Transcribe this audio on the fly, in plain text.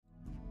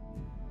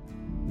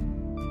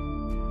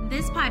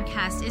This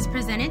podcast is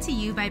presented to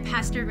you by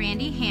Pastor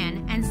Randy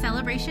Han and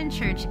Celebration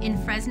Church in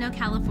Fresno,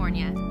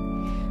 California.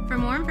 For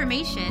more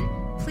information,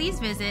 please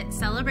visit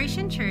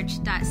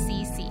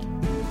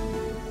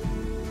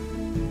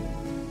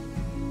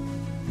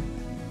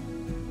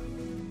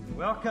celebrationchurch.cc.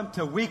 Welcome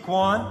to week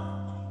one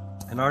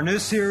in our new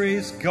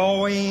series,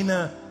 Going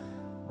the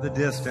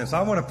Distance.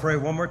 I want to pray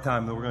one more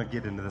time, then we're going to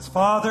get into this.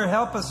 Father,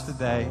 help us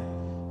today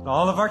at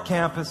all of our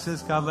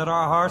campuses. God, let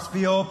our hearts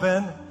be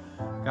open.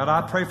 God,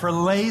 I pray for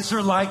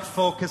laser-like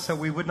focus that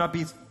we would not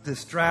be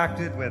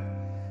distracted with,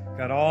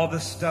 God, all the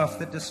stuff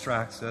that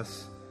distracts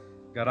us.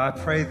 God, I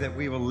pray that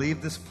we will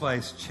leave this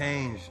place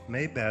changed,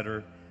 made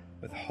better,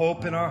 with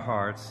hope in our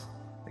hearts,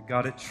 that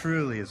God, it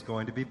truly is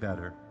going to be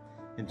better.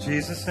 In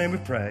Jesus' name we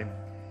pray.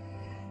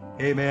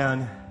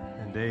 Amen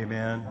and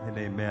amen and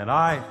amen.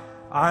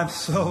 I'm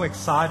so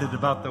excited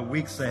about the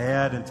weeks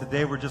ahead, and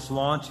today we're just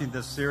launching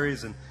this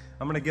series, and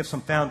I'm going to give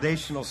some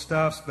foundational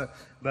stuff, but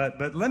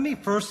let me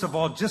first of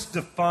all just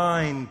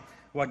define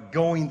what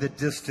going the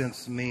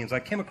distance means. I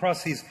came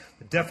across these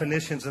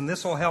definitions, and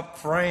this will help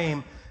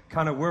frame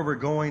kind of where we're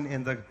going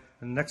in the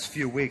next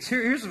few weeks.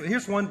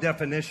 Here's one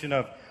definition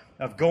of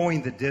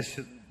going the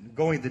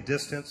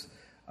distance.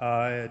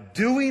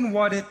 Doing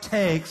what it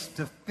takes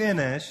to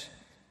finish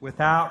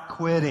without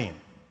quitting.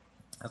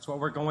 That's what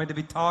we're going to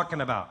be talking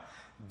about.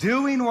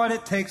 Doing what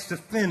it takes to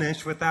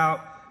finish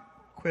without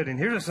quitting.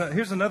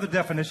 Here's another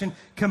definition.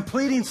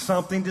 Completing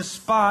something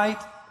despite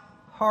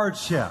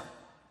hardship.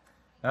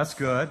 That's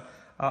good.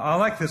 I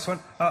like this one.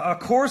 A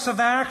course of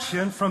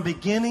action from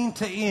beginning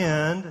to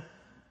end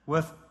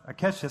with,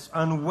 catch this,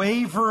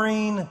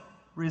 unwavering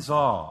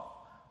resolve.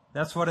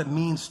 That's what it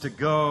means to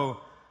go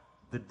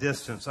the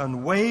distance.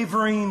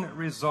 Unwavering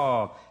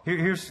resolve.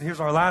 Here's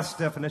our last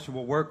definition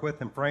we'll work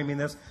with in framing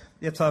this.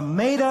 It's a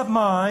made-up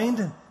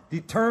mind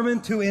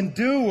determined to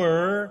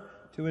endure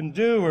to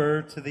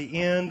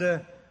the end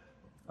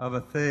of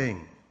a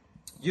thing.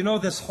 You know,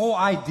 this whole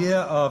idea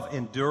of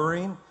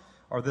enduring,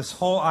 or this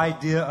whole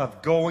idea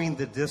of going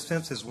the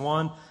distance, is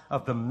one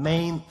of the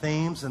main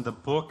themes in the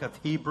book of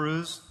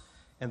Hebrews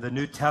in the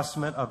New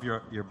Testament of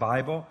your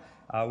Bible.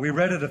 We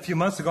read it a few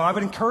months ago. I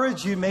would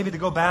encourage you maybe to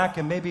go back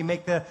and maybe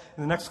make in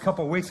the next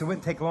couple of weeks, it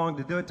wouldn't take long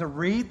to do it, to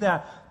read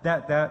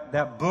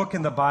that book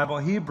in the Bible,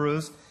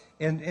 Hebrews,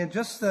 and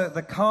just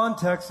the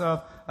context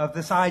of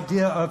this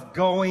idea of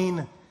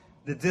going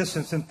the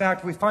distance. In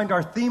fact, we find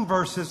our theme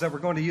verses that we're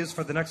going to use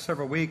for the next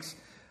several weeks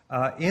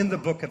in the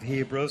book of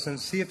Hebrews, and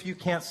see if you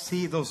can't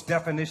see those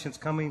definitions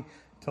coming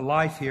to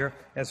life here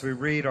as we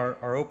read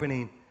our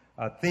opening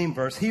theme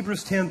verse.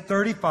 Hebrews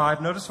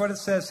 10:35. Notice what it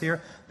says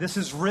here. This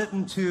is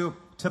written to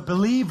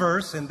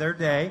believers in their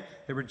day.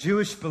 They were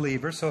Jewish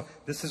believers, so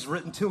this is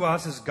written to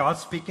us. This is God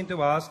speaking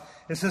to us.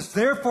 It says,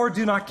 "Therefore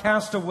do not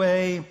cast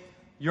away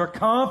your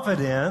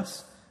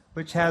confidence,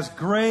 which has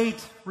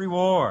great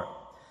reward.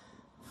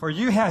 For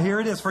you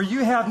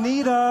have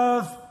need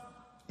of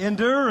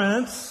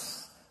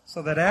endurance,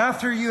 so that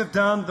after you have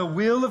done the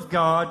will of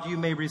God, you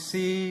may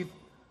receive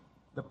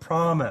the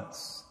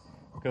promise."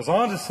 It goes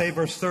on to say,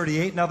 verse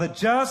 38, "Now the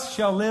just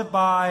shall live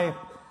by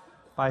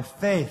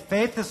faith."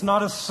 Faith is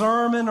not a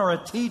sermon or a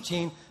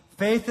teaching.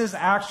 Faith is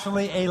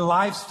actually a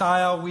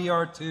lifestyle we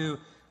are to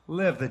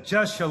live. The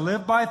just shall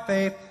live by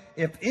faith.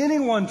 If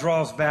anyone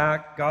draws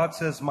back, God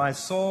says, "My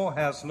soul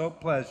has no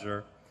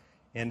pleasure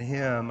in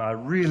him." I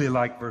really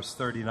like verse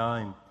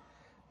 39.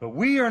 "But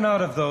we are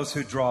not of those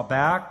who draw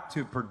back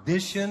to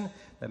perdition,"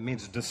 that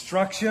means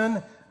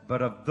destruction,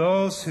 "but of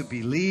those who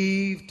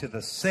believe to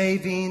the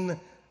saving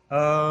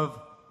of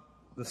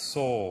the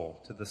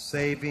soul." To the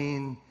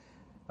saving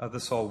of the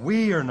soul.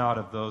 We are not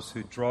of those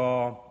who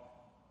draw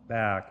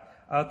back.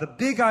 The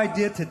big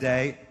idea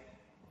today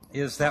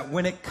is that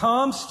when it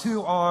comes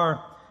to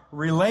our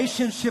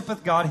relationship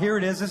with God, here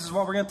it is. This is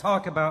what we're going to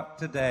talk about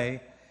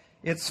today.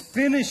 It's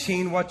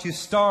finishing what you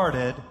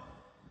started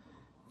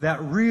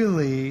that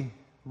really,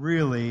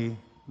 really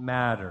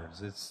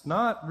matters. It's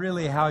not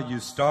really how you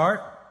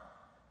start.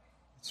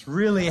 It's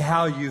really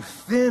how you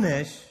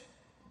finish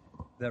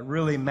that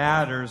really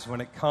matters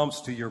when it comes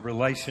to your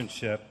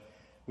relationship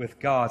with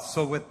God.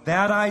 So with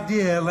that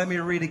idea, let me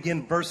read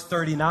again verse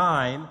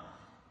 39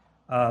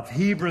 of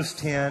Hebrews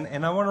 10,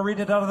 and I want to read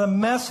it out of the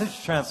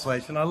Message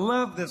translation. I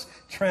love this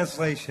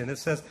translation. It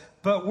says,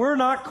 "But we're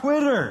not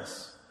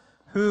quitters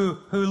who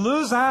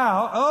lose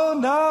out." Oh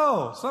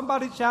no!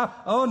 Somebody shout,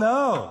 "Oh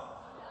no!"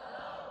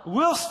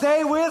 We'll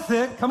stay with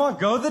it. Come on,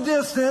 go the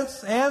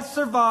distance and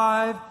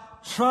survive,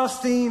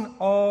 trusting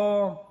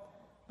all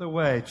the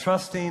way.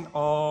 Trusting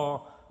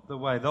all the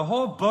way. The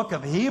whole book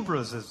of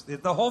Hebrews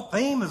the whole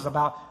theme is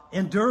about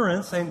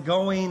endurance and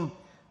going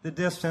the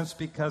distance,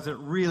 because it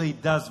really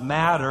does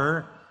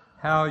matter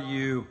how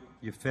you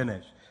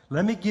finish.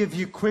 Let me give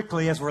you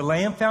quickly, as we're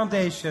laying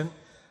foundation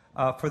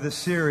for this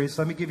series,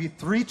 let me give you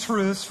 3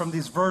 truths from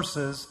these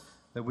verses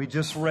that we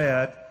just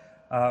read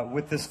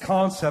with this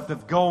concept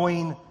of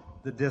going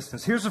the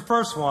distance. Here's the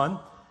first one.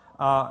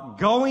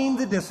 Going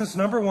the distance,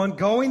 number one,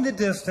 going the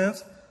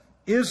distance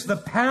is the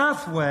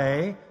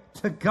pathway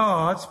to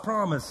God's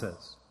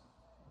promises.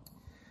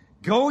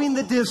 Going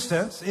the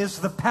distance is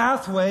the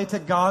pathway to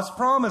God's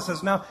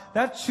promises. Now,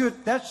 that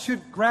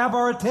should grab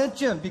our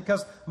attention,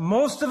 because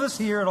most of us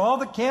here at all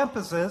the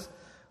campuses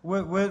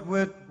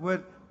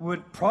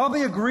would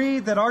probably agree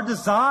that our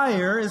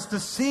desire is to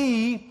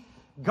see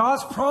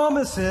God's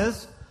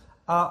promises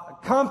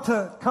come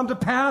to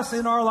pass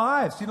in our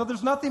lives. You know,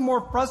 there's nothing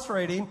more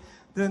frustrating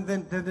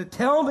than to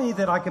tell me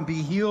that I can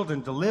be healed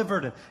and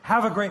delivered and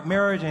have a great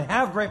marriage and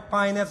have great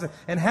finances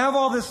and have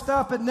all this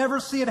stuff, but never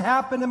see it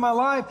happen in my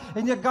life.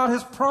 And yet God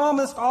has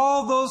promised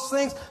all those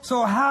things.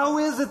 So how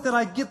is it that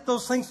I get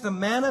those things to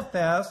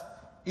manifest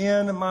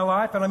in my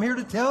life? And I'm here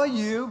to tell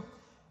you,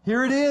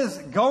 here it is.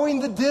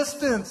 Going the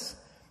distance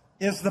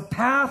is the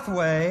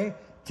pathway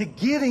to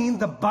getting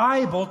the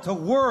Bible to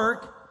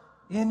work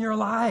in your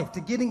life, to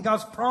getting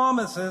God's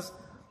promises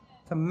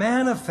to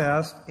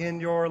manifest in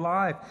your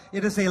life.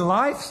 It is a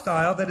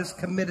lifestyle that is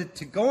committed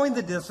to going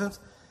the distance.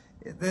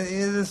 It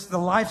is the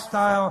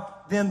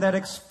lifestyle then that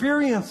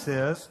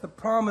experiences the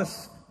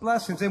promised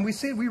blessings. And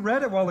we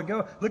read it a while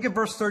ago. Look at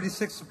verse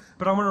 36,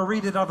 but I'm going to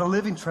read it out of the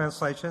Living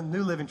Translation,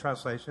 New Living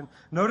Translation.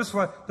 Notice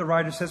what the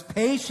writer says.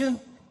 Patient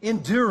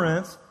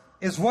endurance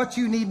is what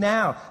you need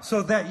now,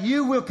 so that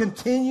you will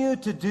continue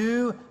to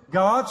do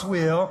God's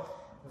will.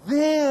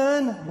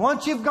 Then,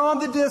 once you've gone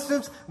the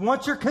distance,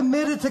 once you're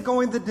committed to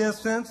going the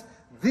distance,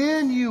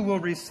 then you will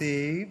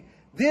receive,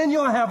 then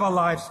you'll have a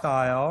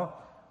lifestyle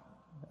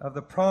of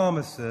the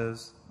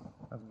promises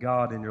of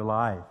God in your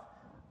life.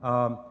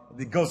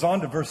 It goes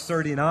on to verse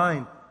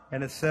 39,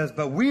 and it says,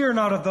 but we are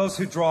not of those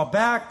who draw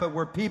back, but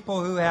we're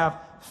people who have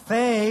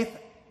faith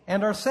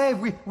and are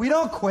saved. We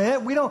don't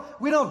quit. We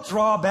don't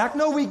draw back.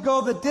 No, we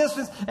go the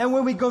distance, and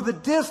when we go the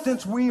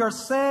distance, we are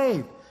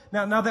saved.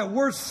 Now that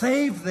word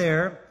saved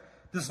there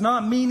does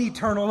not mean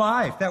eternal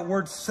life. That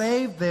word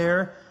saved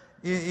there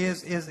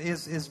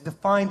is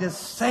defined as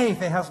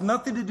safe. It has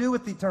nothing to do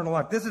with eternal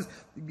life. This is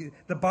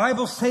the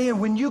Bible saying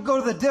when you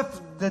go to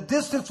the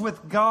distance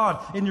with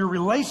God, in your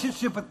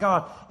relationship with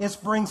God, it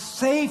brings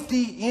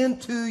safety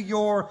into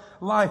your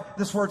life.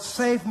 This word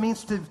safe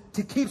means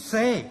to keep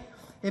safe.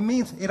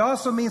 It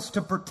also means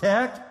to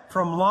protect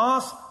from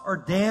loss or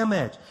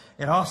damage.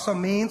 It also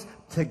means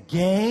to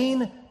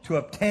gain, to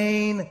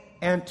obtain,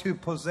 and to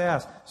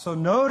possess. So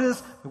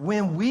notice,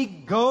 when we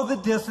go the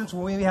distance,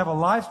 when we have a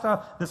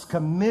lifestyle that's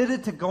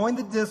committed to going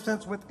the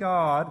distance with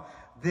God,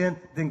 then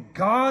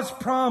God's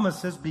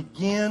promises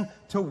begin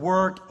to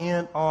work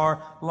in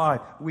our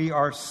life. We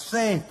are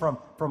safe from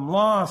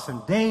loss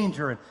and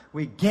danger, and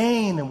we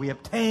gain and we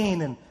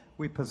obtain and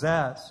we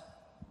possess.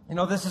 You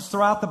know, this is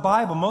throughout the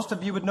Bible. Most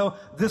of you would know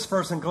this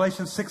verse in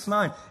Galatians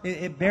 6:9.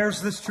 It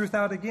bears this truth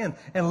out again.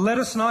 And let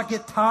us not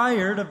get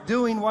tired of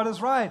doing what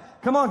is right.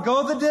 Come on,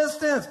 go the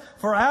distance.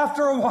 For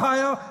after a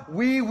while,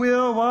 we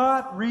will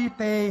what?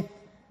 Reap a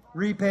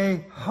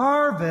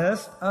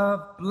harvest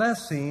of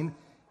blessing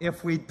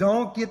if we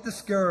don't get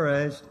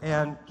discouraged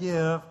and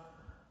give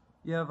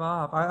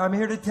up. I'm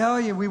here to tell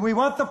you, we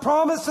want the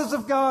promises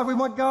of God. We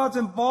want God's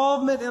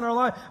involvement in our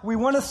life. We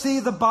want to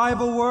see the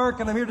Bible work.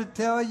 And I'm here to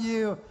tell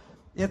you,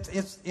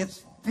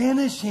 it's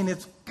finishing.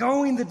 It's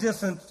going the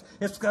distance.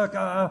 It's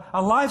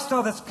a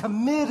lifestyle that's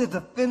committed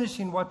to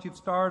finishing what you've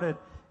started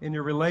in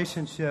your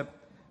relationship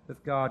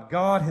with God.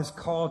 God has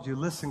called you.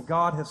 Listen,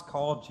 God has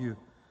called you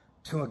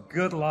to a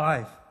good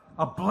life,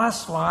 a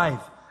blessed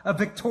life, a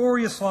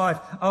victorious life,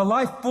 a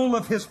life full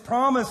of His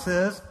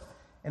promises.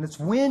 And it's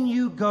when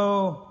you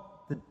go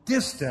the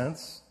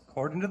distance,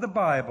 according to the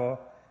Bible,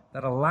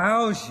 that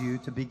allows you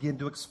to begin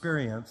to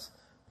experience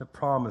the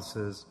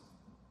promises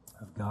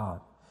of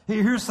God.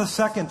 Here's the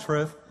second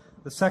truth.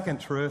 The second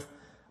truth.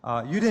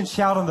 You didn't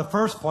shout on the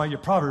first point. You're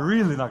probably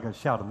really not going to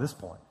shout on this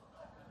point.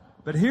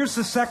 But here's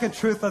the second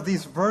truth of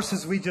these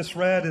verses we just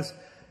read is,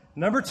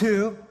 number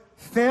 2,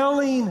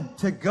 failing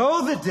to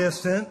go the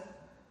distance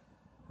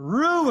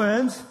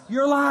ruins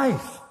your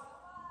life.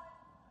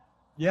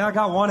 Yeah, I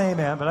got one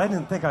amen, but I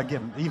didn't think I'd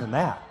give even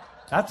that.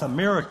 That's a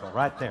miracle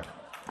right there.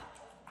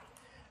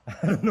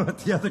 I don't know what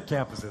the other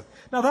campus is.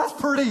 Now, that's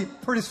pretty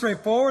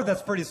straightforward.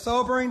 That's pretty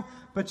sobering.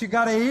 But you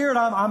got to hear it.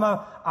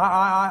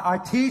 I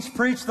teach,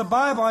 preach the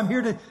Bible. I'm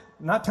here to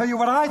not tell you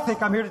what I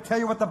think. I'm here to tell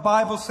you what the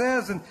Bible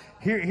says. And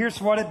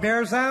here's what it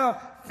bears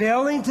out.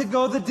 Failing to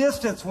go the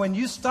distance, when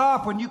you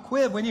stop, when you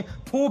quit, when you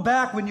pull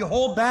back, when you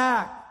hold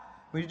back,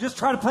 when you just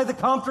try to play the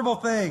comfortable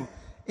thing,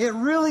 it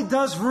really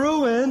does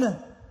ruin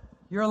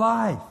your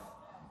life.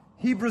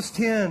 Hebrews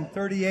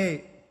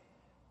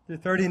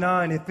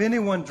 10:38-39. If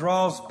anyone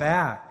draws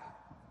back,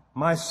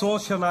 my soul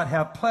shall not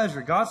have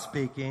pleasure. God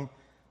speaking.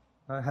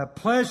 Have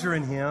pleasure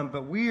in Him,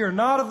 but we are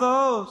not of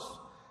those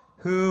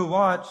who,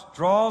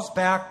 draws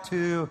back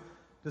to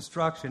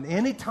destruction.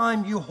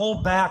 Anytime you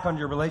hold back on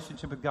your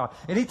relationship with God,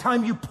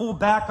 anytime you pull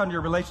back on your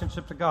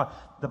relationship to God,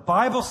 the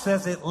Bible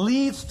says it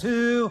leads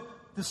to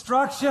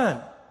destruction.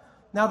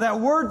 Now, that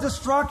word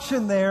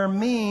destruction there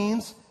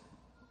means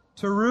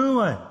to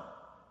ruin.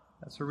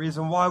 That's the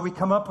reason why we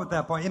come up with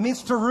that point. It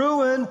means to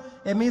ruin.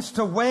 It means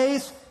to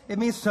waste. It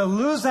means to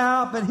lose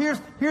out. But here's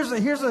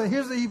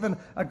even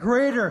a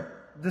greater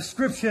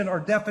description or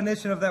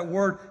definition of that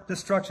word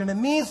destruction. It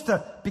means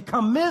to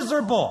become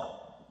miserable.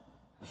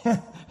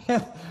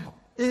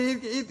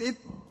 It's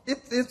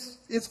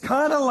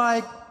kind of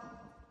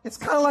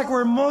like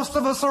where most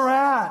of us are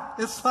at.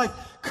 It's like,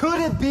 could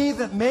it be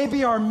that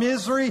maybe our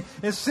misery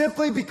is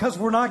simply because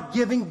we're not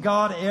giving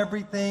God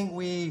everything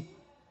we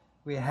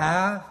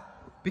have?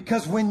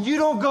 Because when you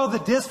don't go the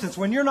distance,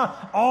 when you're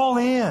not all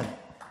in,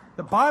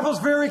 the Bible's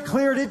very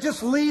clear. It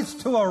just leads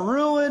to a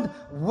ruined,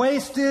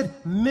 wasted,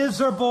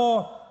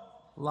 miserable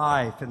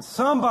life. And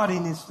somebody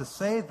needs to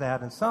say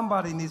that, and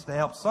somebody needs to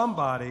help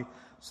somebody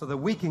so that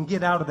we can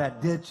get out of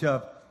that ditch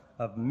of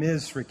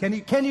misery.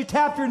 Can you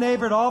tap your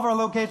neighbor at all of our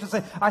locations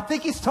and say, I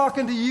think he's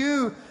talking to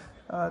you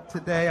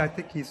today. I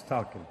think he's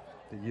talking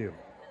to you.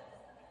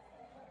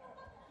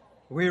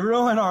 We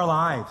ruin our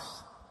lives.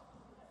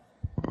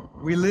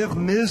 We live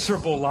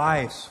miserable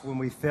lives when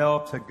we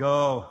fail to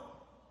go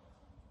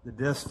the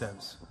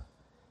distance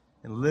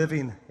in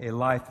living a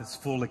life that's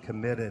fully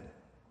committed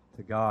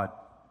to God.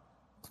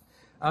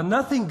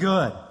 Nothing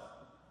good.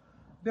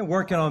 I've been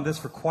working on this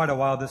for quite a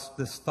while,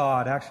 this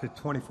thought. Actually,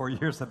 24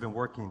 years I've been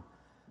working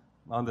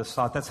on this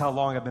thought. That's how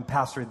long I've been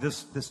pastoring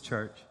this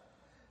church.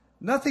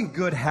 Nothing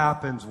good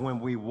happens when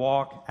we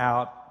walk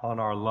out on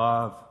our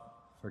love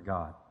for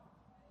God.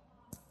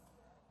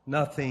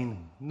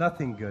 Nothing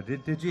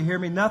good. Did you hear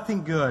me?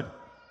 Nothing good.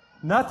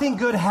 Nothing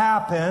good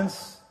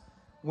happens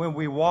when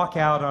we walk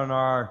out on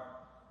our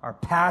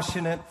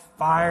passionate,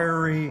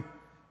 fiery,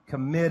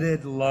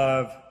 committed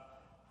love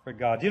for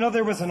God. You know,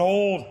 there was an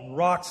old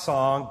rock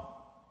song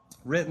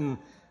written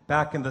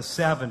back in the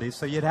 70s,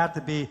 so you'd have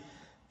to be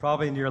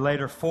probably in your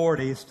later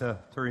 40s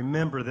to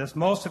remember this.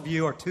 Most of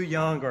you are too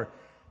young or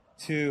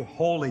too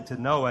holy to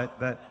know it,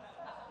 but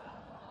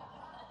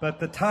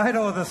the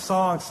title of the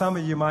song, some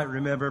of you might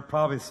remember,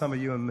 probably some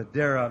of you in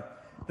Madeira.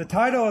 The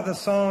title of the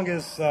song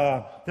is,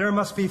 There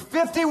Must Be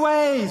 50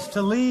 Ways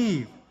to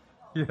Leave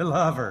Your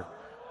Lover.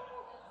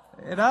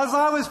 And as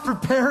I was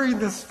preparing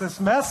this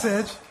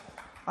message,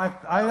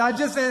 I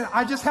just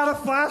had a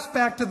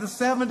flashback to the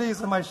 70s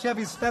and my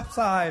Chevy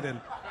Stepside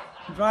and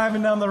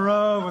driving down the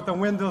road with the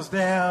windows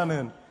down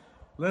and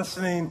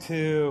listening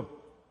to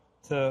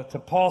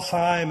Paul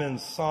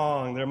Simon's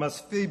song, There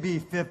Must Be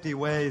 50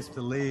 Ways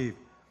to Leave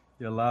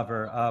Your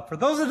Lover. For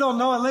those that don't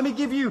know it, let me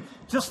give you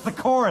just the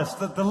chorus,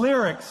 the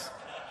lyrics.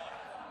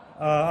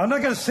 I'm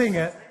not going to sing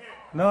it.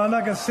 No, I'm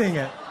not going to sing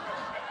it.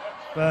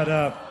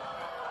 But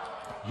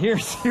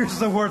here's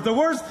the word.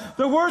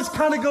 The words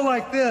kind of go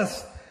like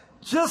this.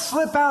 Just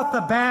slip out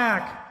the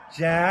back,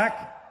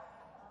 Jack.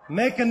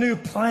 Make a new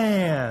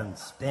plan,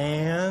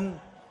 Stan.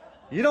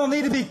 You don't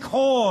need to be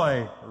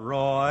coy,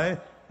 Roy.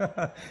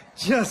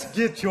 Just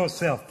get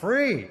yourself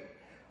free.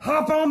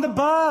 Hop on the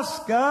bus,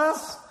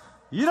 Gus.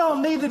 You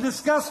don't need to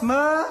discuss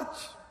much.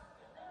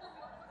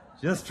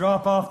 Just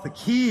drop off the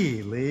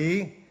key,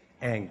 Lee,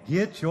 and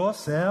get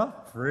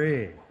yourself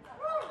free.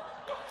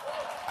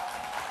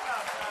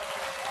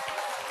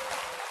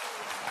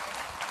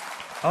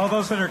 All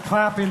those that are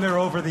clapping, they're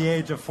over the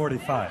age of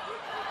 45.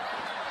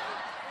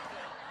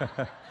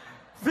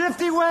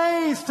 50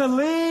 ways to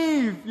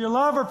leave your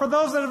lover. For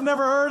those that have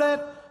never heard it,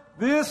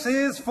 this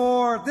is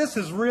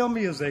real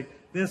music.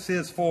 This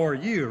is for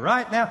you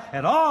right now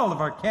at all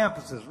of our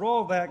campuses.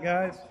 Roll that,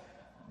 guys.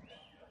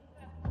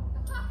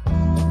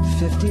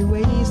 50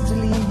 ways to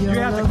leave your You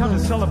have to come to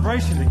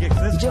Celebration to get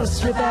this. Just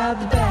slip out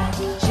the back,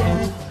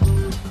 Jack.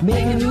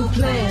 Make a new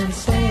plan,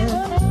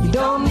 Stan. You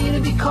don't need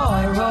to be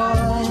coy,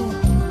 Roy.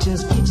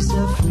 Just get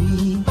yourself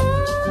free.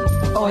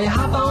 Or you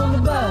hop on the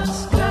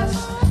bus,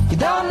 Gus. You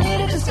don't need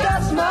to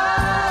discuss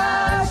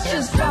much.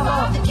 Just drop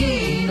off the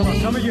key. Come on,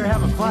 some of you are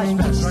having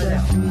flashbacks right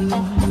now.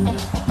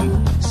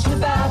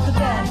 Slip out the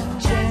back,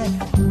 Jack.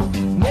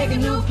 Make a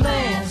new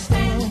plan,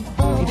 Stan.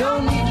 You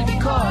don't need to be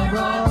coy,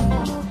 Roy.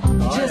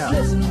 Just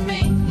listen to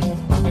me.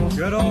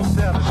 Good old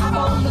 70s. Hop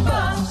on the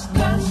bus,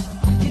 Gus.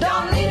 You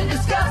don't need to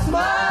discuss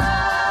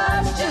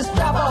much. Just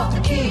drop off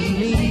the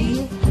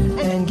key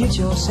and get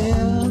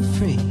yourself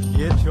free.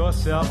 Get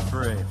yourself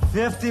free.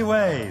 50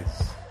 ways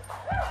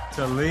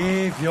to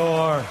leave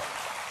your...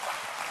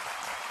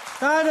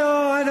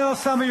 I know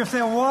some of you are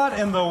saying, what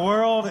in the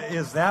world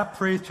is that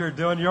preacher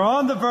doing? You're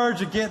on the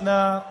verge of getting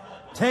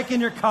up, taking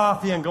your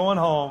coffee and going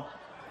home.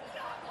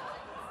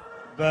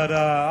 But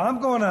I'm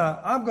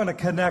gonna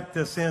connect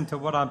this into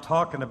what I'm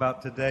talking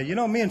about today. You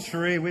know, me and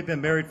Cherie, we've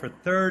been married for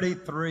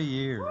 33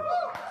 years.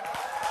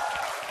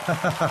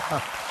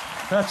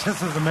 That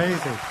just is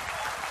amazing.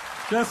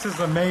 Just is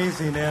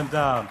amazing. And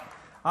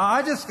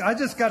I just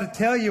got to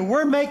tell you,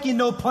 we're making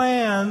no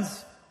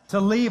plans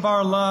to leave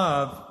our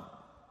love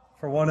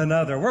for one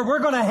another. We're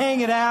going to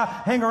hang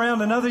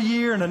around another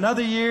year, and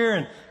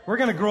we're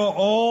going to grow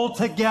old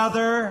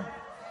together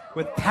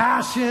with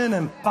passion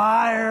and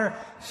fire.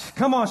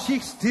 Come on, she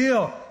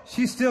still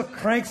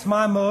cranks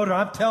my motor.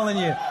 I'm telling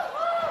you.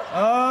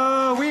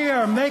 Oh, we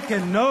are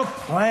making no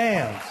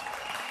plans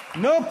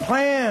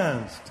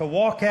to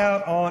walk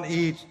out on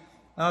each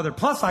other.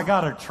 Plus, I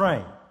got her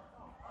trained.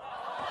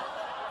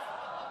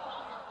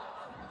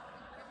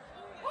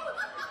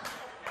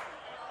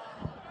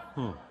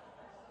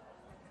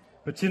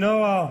 But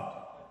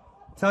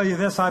I'll tell you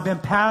this, I've been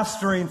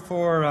pastoring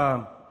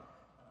for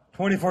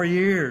 24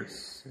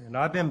 years, and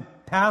I've been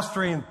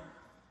pastoring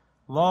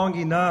long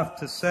enough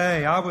to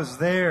say I was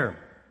there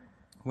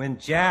when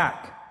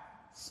Jack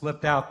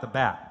slipped out the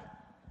back.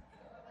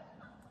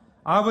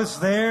 I was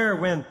there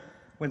when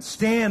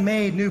Stan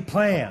made new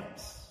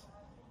plans.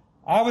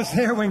 I was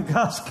there when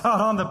Gus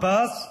got on the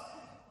bus,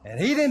 and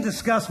he didn't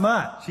discuss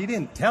much. He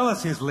didn't tell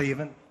us he was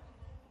leaving.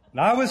 And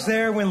I was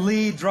there when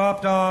Lee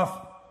dropped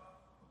off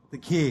the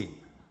key.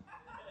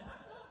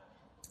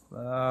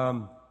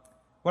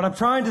 What I'm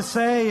trying to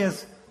say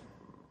is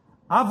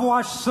I've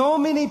watched so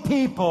many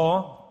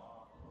people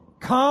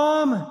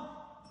come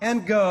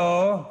and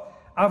go.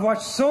 I've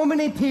watched so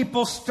many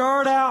people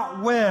start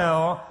out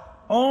well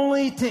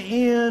only to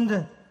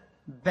end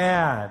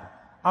bad.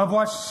 I've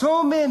watched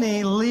so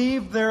many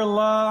leave their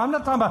love. I'm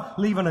not talking about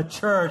leaving a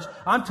church.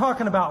 I'm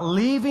talking about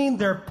leaving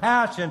their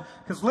passion,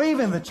 because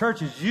leaving the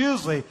church is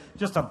usually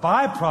just a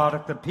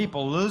byproduct of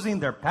people losing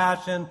their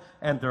passion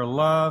and their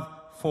love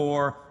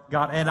for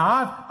God. And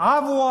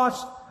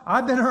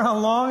I've been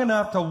around long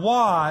enough to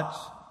watch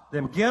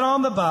them get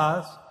on the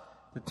bus,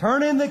 to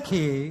turn in the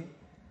key,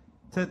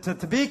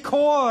 to be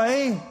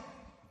coy,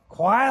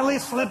 quietly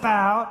slip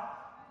out,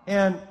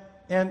 and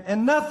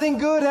nothing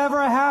good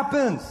ever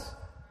happens.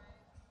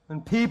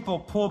 And people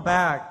pull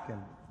back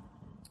and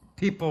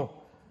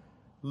people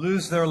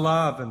lose their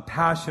love and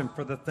passion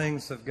for the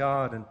things of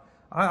God. And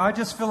I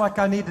just feel like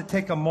I need to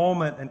take a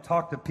moment and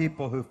talk to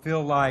people who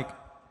feel like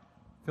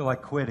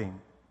quitting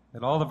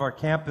at all of our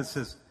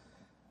campuses.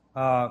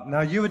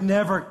 Now you would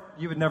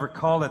never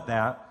call it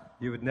that.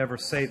 You would never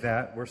say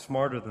that. We're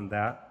smarter than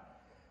that.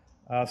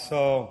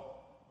 So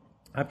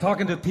I'm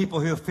talking to people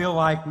who feel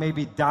like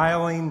maybe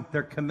dialing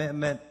their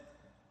commitment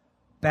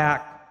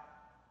back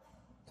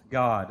to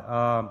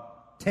God.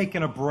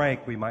 Taking a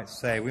break, we might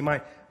say. We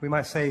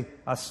might say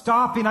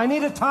stopping. I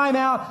need a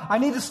timeout. I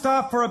need to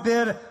stop for a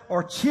bit,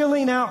 or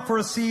chilling out for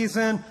a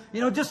season.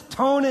 Just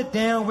tone it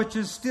down, which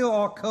is still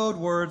all code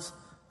words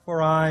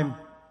for I'm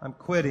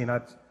quitting.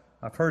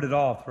 I've heard it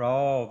all through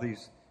all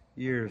these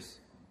years.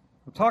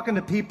 I'm talking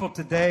to people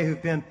today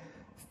who've been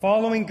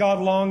following God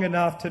long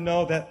enough to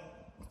know that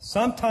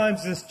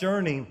sometimes this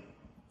journey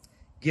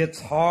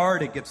gets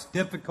hard, it gets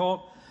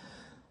difficult.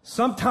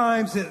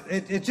 Sometimes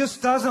it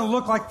just doesn't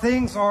look like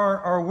things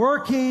are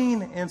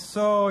working, and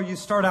so you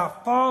start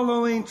out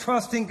following,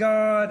 trusting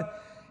God.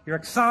 You're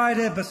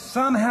excited, but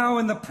somehow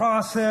in the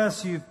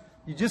process you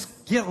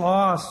just get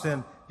lost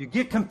and you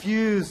get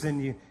confused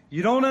and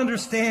you don't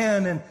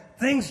understand, and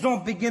things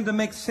don't begin to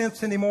make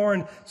sense anymore.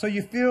 And so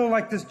you feel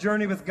like this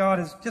journey with God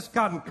has just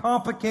gotten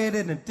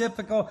complicated and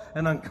difficult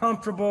and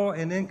uncomfortable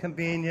and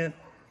inconvenient.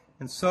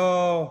 And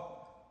so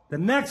the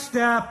next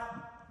step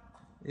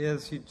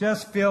is you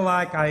just feel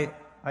like I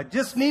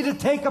just need to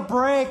take a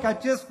break. I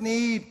just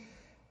need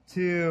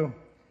to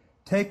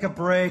take a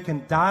break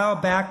and dial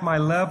back my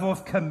level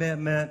of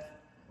commitment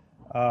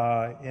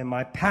and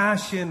my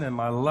passion and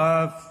my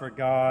love for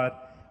God,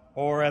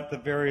 or at the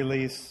very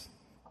least,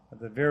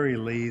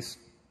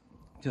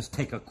 just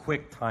take a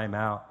quick time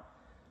out.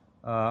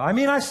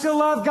 I still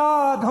love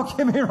God. Don't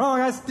get me wrong.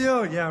 I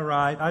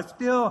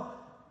still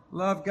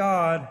love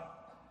God.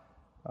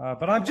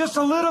 But I'm just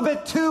a little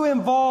bit too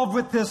involved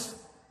with this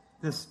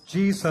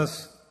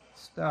Jesus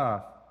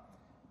stuff.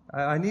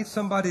 I need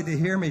somebody to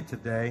hear me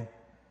today.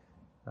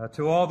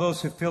 To all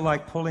those who feel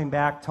like pulling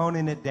back,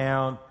 toning it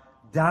down,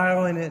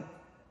 dialing it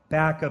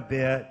back a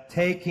bit,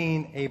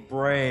 taking a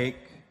break,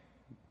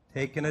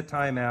 taking a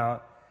time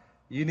out,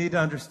 you need to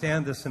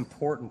understand this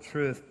important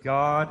truth.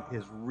 God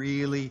is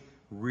really,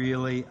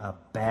 really a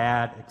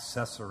bad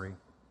accessory.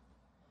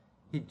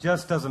 He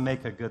just doesn't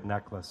make a good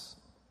necklace.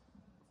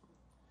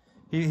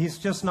 He's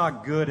just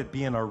not good at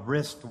being a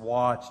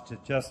wristwatch to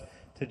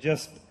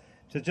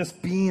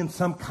just being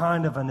some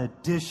kind of an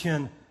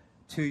addition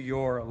to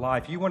your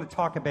life. You want to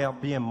talk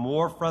about being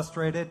more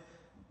frustrated?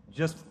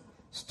 Just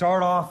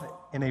start off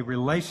in a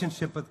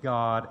relationship with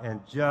God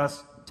and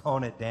just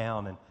tone it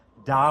down and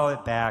dial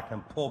it back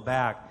and pull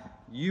back.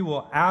 You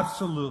will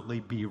absolutely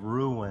be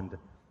ruined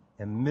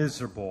and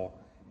miserable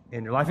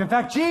in your life. In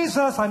fact,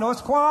 Jesus, I know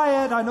it's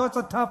quiet, I know it's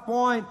a tough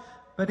point,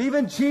 but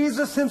even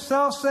Jesus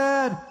himself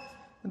said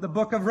in the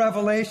book of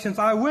Revelations,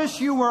 I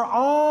wish you were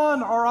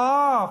on or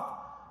off,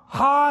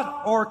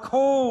 hot or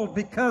cold,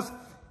 because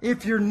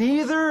if you're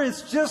neither,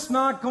 it's just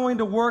not going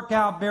to work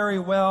out very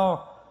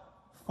well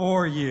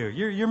for you.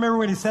 You remember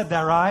when he said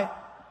that, right?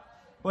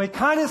 Well, he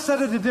kind of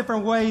said it a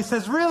different way. He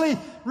says, really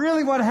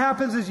what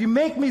happens is you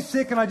make me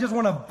sick and I just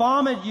want to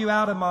vomit you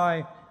out of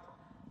my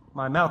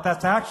mouth.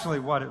 That's actually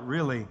what it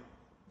really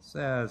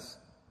says.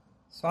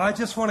 So I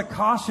just want to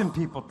caution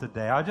people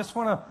today. I just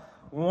want to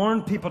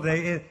warn people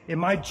today in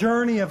my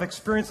journey of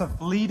experience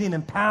of leading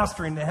and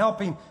pastoring and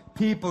helping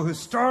people who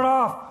start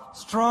off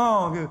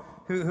strong,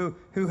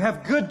 who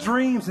have good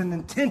dreams and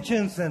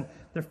intentions and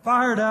they're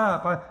fired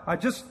up. I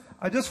just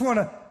want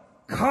to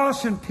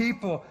caution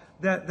people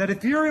that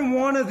if you're in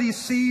one of these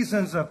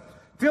seasons of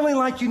feeling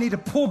like you need to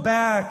pull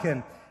back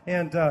and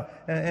and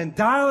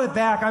dial it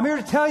back. I'm here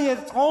to tell you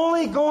it's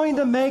only going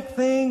to make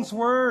things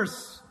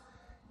worse.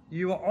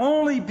 You will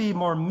only be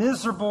more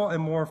miserable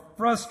and more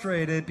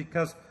frustrated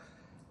because,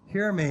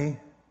 hear me,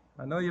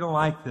 I know you don't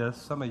like this,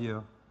 some of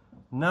you,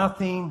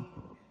 nothing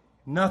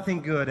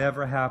good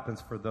ever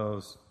happens for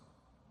those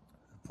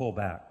who pull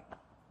back.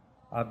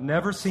 I've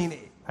never seen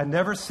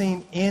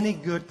any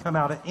good come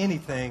out of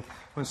anything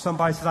when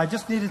somebody says, I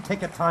just need to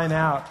take a time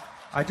out.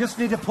 I just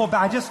need to pull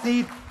back.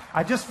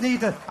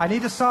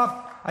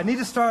 I need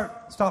to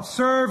stop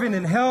serving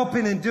and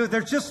helping and do it.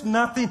 There's just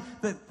nothing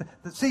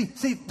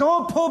see,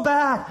 don't pull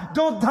back.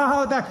 Don't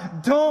dial it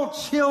back. Don't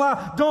chill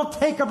out. Don't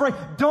take a break.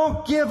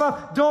 Don't give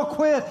up. Don't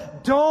quit.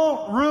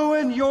 Don't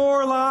ruin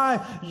your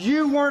life.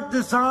 You weren't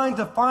designed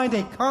to find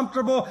a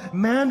comfortable,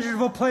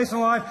 manageable place in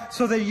life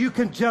so that you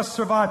can just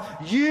survive.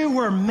 You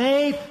were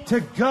made to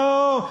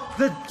go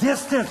the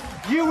distance.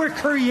 You were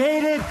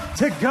created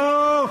to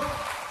go.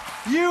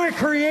 You were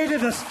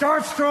created to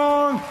start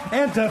strong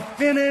and to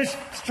finish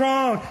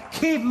strong.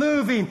 Keep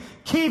moving.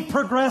 Keep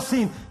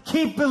progressing.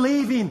 Keep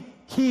believing.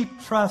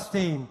 Keep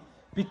trusting.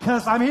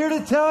 Because I'm here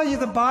to tell you,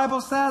 the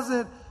Bible says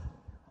it.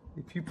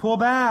 If you pull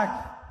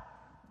back,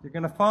 you're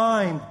going to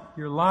find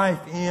your life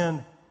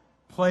in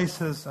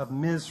places of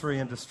misery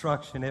and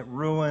destruction. It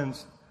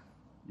ruins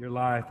your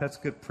life. That's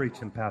good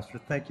preaching, Pastor.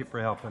 Thank you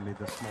for helping me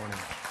this morning.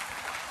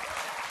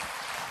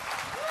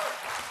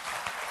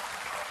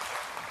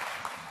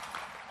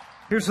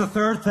 Here's the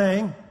third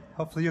thing.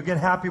 Hopefully you'll get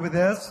happy with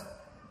this.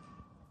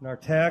 In our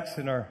text,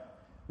 in our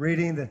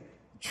reading, the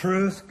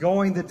truth,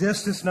 going the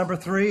distance, number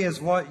 3,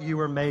 is what you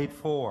were made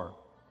for.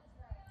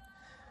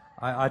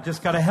 I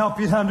just got to help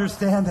you to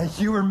understand that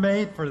you were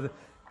made for the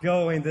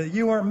going, that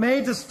you weren't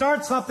made to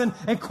start something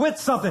and quit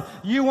something.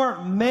 You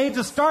weren't made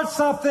to start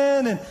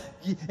something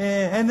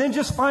and then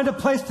just find a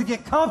place to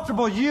get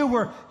comfortable. You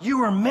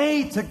were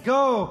made to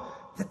go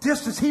the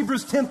distance.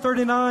 Hebrews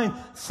 10:39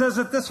 says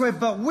it this way,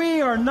 but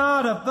we are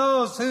not of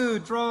those who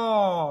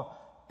draw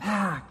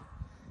back.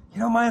 You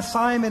know, my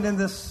assignment in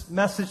this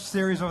message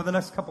series over the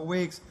next couple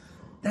weeks,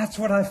 that's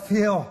what I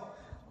feel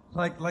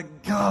like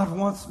God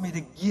wants me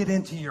to get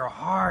into your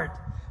heart,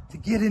 to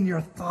get in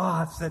your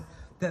thoughts,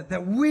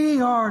 that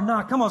we are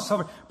not, come on,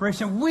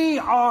 Celebration, we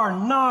are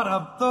not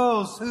of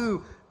those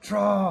who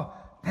draw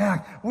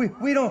back.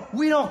 We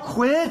don't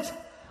quit.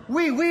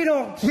 We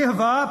don't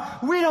give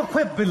up. We don't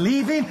quit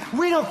believing.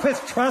 We don't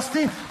quit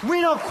trusting. We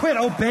don't quit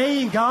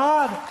obeying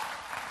God.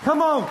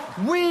 Come on.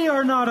 We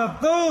are not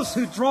of those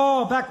who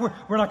draw back.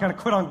 We're not going to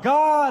quit on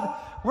God.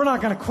 We're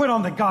not going to quit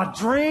on the God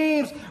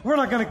dreams. We're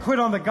not going to quit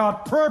on the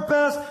God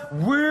purpose.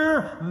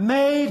 We're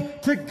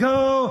made to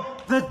go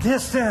the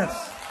distance.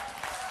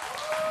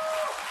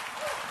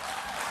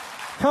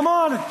 Come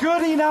on.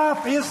 Good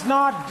enough is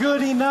not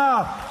good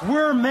enough.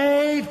 We're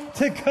made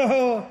to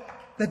go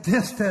the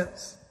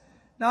distance.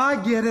 Now, I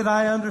get it.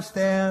 I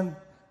understand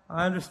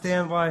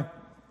why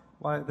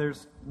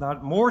there's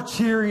not more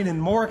cheering and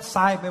more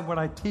excitement when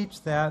I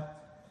teach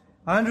that.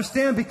 I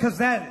understand because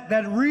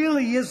that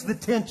really is the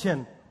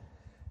tension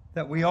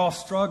that we all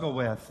struggle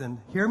with. And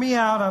hear me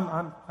out.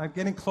 I'm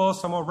getting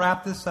close. I'm going to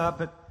wrap this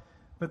up.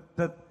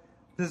 But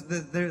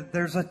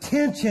there's a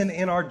tension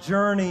in our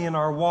journey, in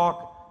our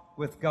walk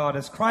with God.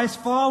 As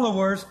Christ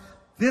followers,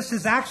 this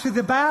is actually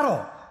the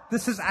battle.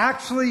 This is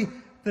actually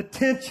the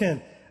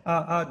tension.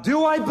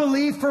 Do I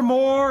believe for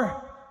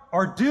more,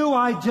 or do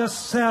I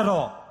just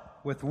settle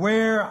with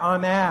where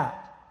I'm at?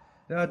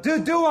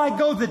 Do I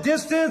go the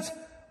distance,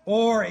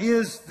 or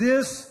is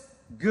this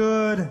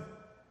good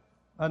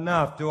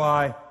enough? Do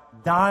I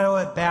dial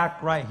it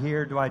back right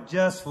here? Do I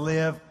just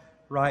live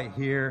right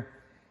here?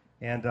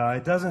 And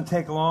it doesn't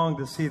take long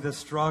to see this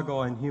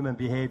struggle in human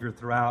behavior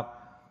throughout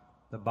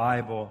the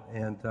Bible.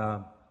 And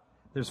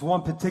there's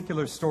one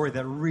particular story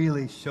that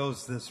really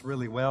shows this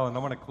really well, and I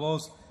want to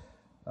close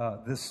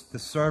this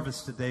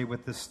service today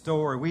with this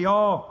story. We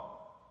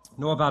all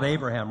know about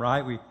Abraham,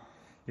 right?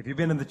 If you've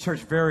been in the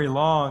church very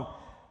long,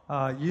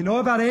 you know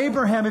about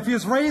Abraham. If he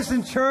was raised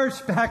in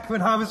church, back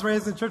when I was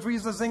raised in church, we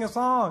used to sing a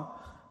song,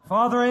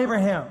 Father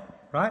Abraham,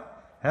 right?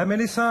 Had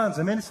many sons,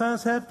 and many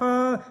sons had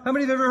father. How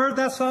many of you have ever heard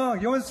that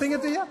song? You want to sing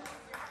it to you?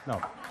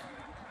 No.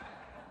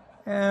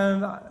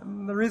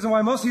 And the reason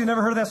why most of you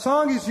never heard that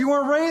song is you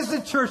weren't raised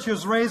in church. You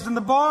was raised in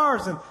the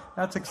bars, and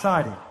that's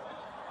exciting.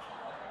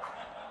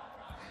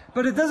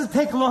 But it doesn't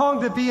take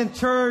long to be in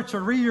church or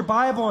read your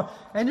Bible,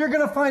 and you're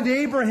going to find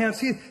Abraham.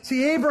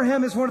 See,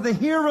 Abraham is one of the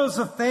heroes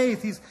of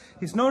faith.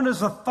 He's known as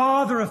the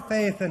father of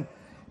faith, and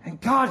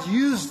God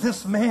used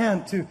this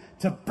man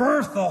to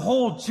birth the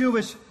whole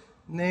Jewish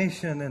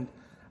nation. And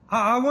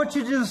I want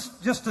you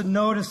just to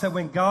notice that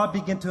when God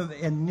began to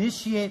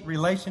initiate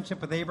relationship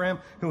with Abraham,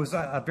 who was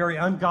a very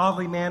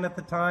ungodly man at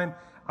the time,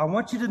 I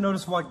want you to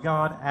notice what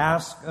God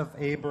asked of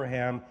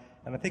Abraham,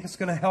 and I think it's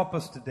going to help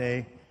us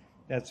today.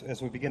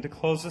 As we begin to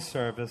close the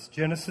service,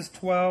 Genesis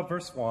 12,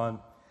 verse 1.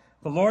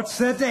 The Lord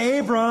said to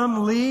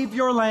Abram, leave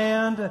your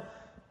land,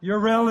 your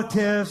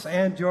relatives,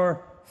 and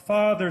your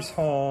father's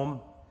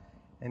home,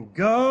 and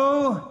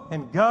go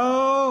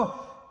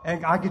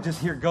and I could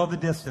just hear go the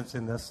distance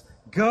in this.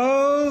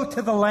 Go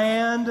to the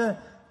land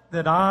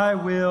that I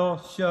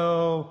will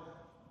show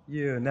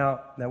you.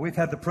 Now we've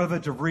had the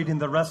privilege of reading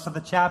the rest of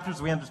the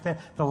chapters. We understand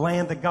the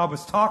land that God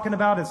was talking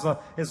about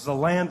is the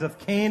land of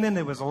Canaan.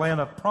 It was a land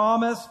of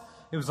promise.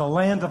 It was a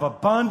land of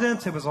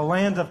abundance. It was a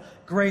land of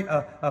great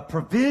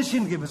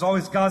provision. It was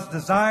always God's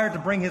desire to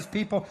bring His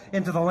people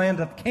into the land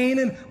of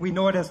Canaan. We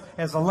know it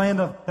as a land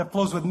that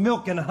flows with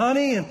milk and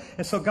honey.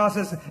 And so God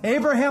says,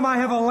 Abraham, I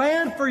have a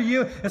land for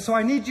you. And so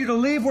I need you to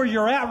leave where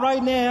you're at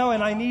right now.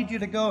 And I need you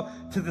to go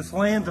to this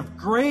land of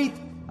great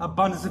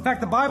abundance. In fact,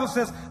 the Bible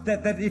says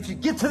that if you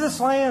get to this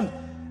land,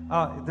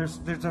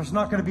 there's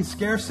not going to be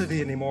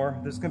scarcity anymore.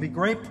 There's going to be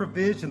great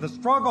provision. The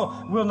struggle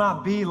will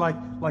not be like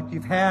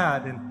you've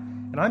had.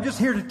 And I'm just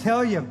here to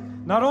tell you,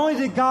 not only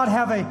did God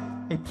have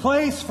a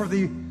place for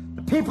the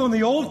people in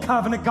the old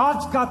covenant,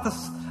 God's got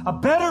a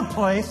better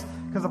place,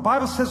 because the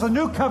Bible says a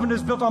new covenant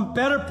is built on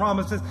better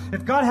promises.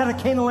 If God had a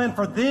Canaan land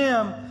for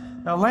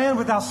them, a land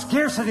without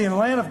scarcity and a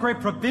land of great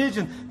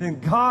provision,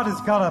 then God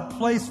has got a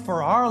place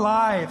for our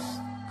lives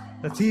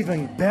that's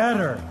even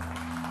better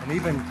and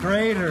even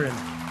greater.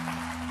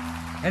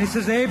 And He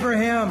says,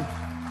 Abraham,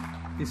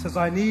 He says,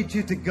 I need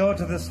you to go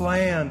to this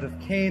land of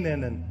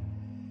Canaan.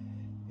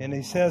 And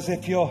He says,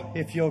 if you'll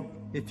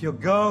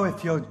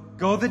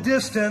go the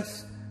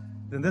distance,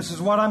 then this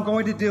is what I'm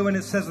going to do. And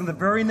it says in the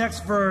very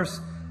next verse,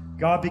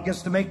 God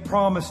begins to make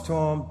promise to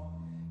him.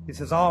 He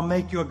says, I'll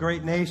make you a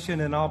great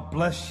nation, and I'll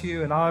bless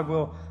you, and I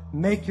will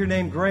make your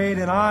name great,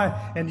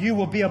 and you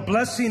will be a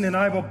blessing, and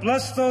I will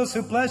bless those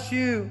who bless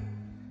you.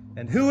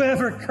 And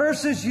whoever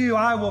curses you,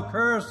 I will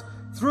curse.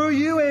 Through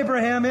you,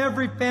 Abraham,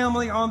 every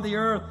family on the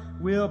earth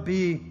will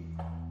be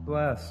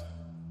blessed.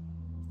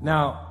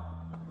 Now,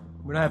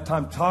 we don't have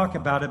time to talk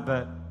about it,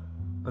 but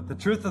the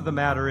truth of the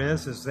matter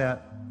is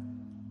that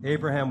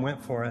Abraham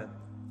went for it.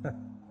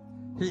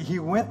 He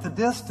went the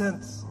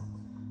distance.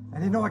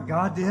 And you know what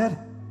God did?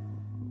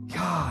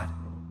 God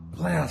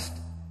blessed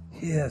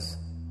his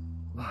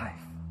life.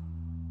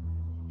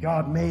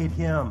 God made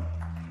him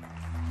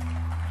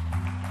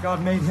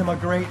a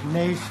great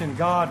nation.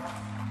 God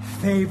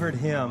favored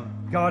him.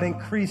 God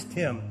increased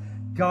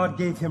him. God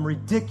gave him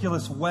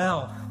ridiculous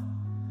wealth.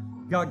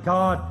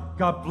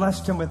 God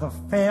blessed him with a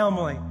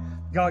family.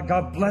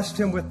 God blessed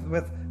him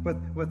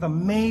with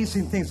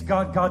amazing things.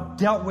 God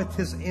dealt with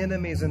his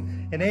enemies.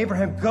 And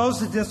Abraham goes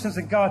the distance,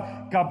 and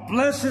God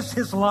blesses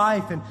his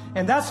life.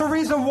 And that's the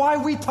reason why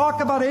we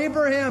talk about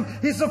Abraham.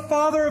 He's the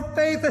father of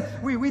faith.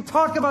 We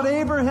talk about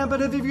Abraham, but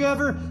have you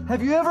ever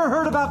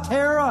heard about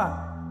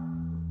Terah?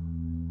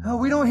 Oh,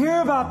 we don't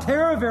hear about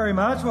Terah very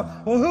much. Well,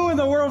 who in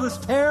the world is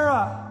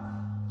Terah?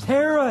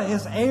 Terah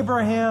is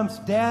Abraham's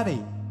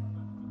daddy.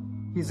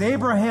 He's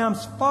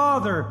Abraham's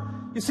father.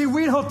 You see,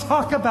 we don't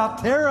talk about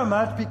Terah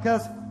much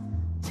because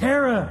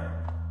Terah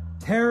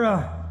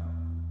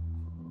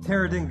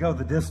didn't go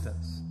the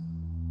distance.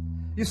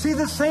 You see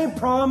the same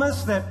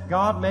promise that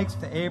God makes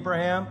to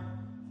Abraham?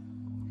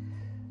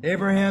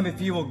 Abraham, if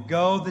you will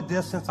go the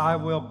distance, I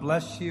will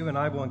bless you, and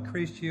I will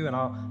increase you, and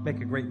I'll make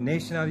a great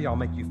nation out of you. I'll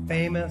make you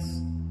famous.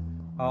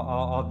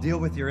 I'll deal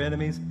with your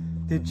enemies.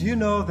 Did you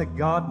know that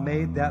God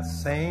made that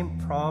same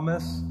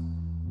promise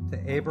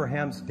to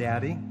Abraham's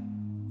daddy,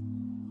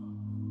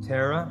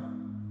 Terah?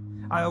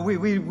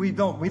 We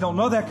don't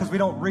know that because we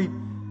don't read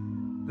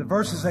the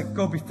verses that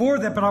go before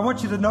that, but I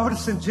want you to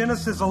notice in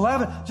Genesis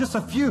 11, just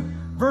a few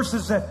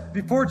verses that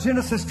before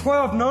Genesis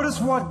 12, notice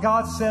what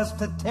God says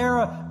to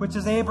Terah, which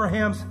is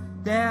Abraham's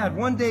dad.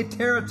 One day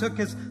Terah took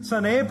his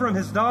son Abram,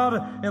 his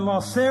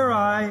daughter-in-law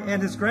Sarai,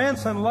 and his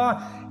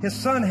grandson-in-law, his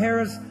son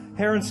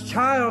Haran's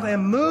child,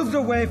 and moved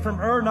away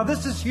from Ur. Now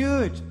this is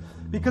huge,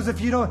 because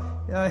if you know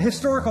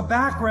historical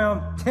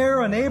background,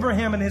 Terah and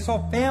Abraham and his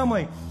whole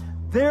family,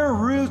 their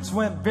roots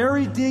went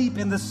very deep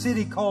in the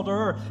city called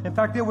Ur. In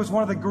fact, it was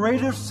one of the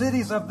greatest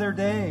cities of their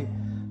day.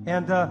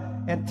 And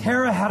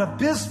Terah had a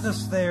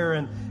business there,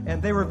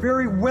 and they were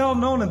very well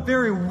known and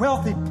very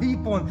wealthy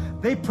people,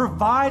 and they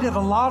provided a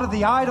lot of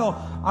the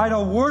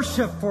idol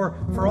worship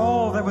for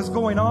all that was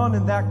going on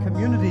in that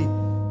community.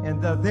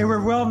 And they were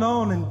well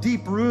known and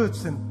deep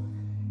roots.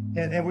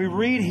 And we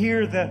read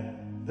here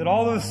that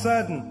all of a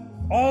sudden,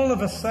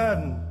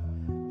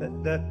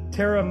 that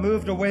Terah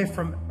moved away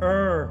from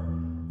Ur,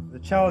 the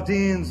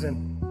Chaldeans,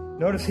 and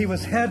notice he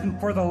was heading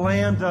for the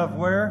land of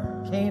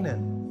where?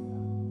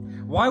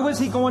 Canaan. Why was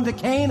he going to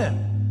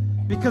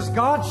Canaan? Because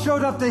God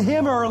showed up to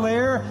him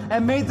earlier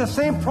and made the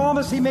same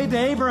promise he made to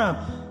Abraham.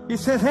 He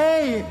said,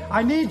 hey,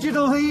 I need you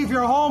to leave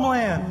your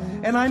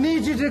homeland, and I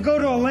need you to go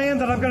to a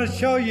land that I'm going to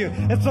show you.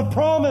 It's a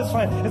promised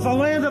land. It's a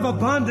land of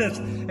abundance.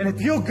 And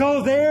if you'll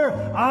go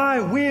there, I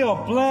will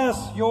bless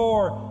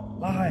your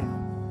life.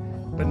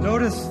 But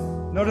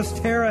notice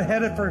Terah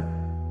headed for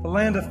the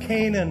land of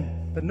Canaan.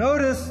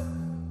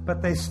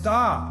 But they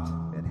stopped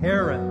at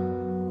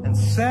Haran and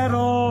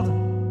settled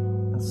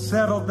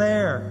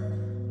there.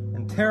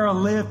 And Terah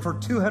lived for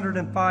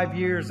 205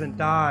 years and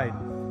died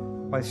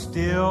by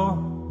still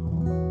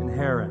in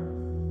Haran.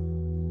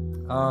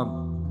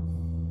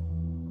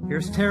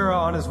 Here's Terah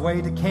on his way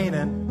to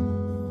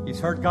Canaan. He's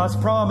heard God's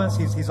promise.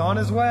 He's on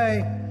his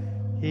way.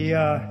 He's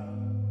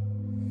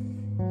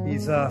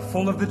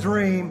full of the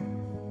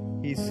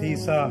dream. He's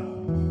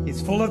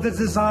full of the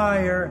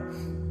desire.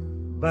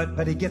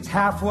 But he gets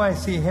halfway.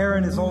 See,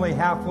 Haran is only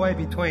halfway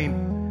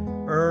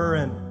between Ur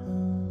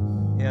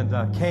and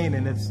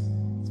Canaan. It's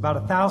about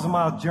a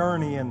 1,000-mile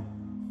journey, and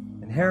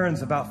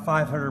Haran's about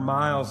 500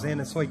 miles in.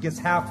 And so he gets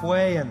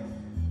halfway, and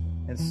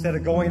instead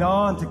of going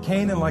on to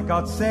Canaan like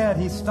God said,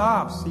 he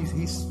stops.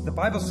 The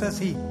Bible says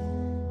he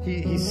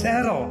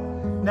settled.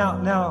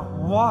 Now,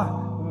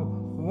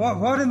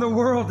 what in the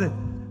world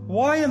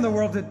why in the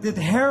world did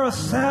Haran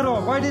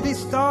settle? Why did he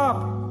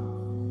stop?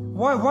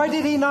 Why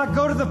did he not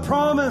go to the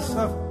promise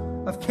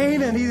of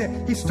Canaan?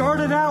 He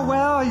started out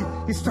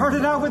well. He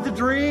started out with the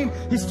dream.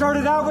 He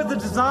started out with the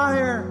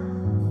desire.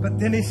 But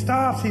then he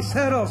stops. He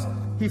settles.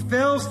 He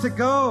fails to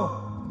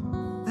go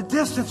the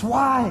distance.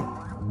 Why?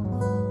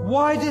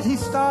 Why did he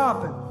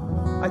stop? And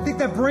I think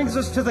that brings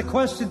us to the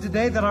question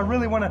today that I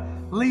really want to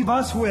leave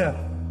us with.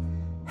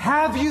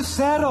 Have you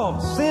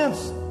settled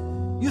since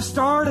you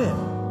started?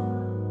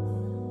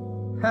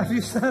 Have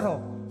you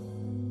settled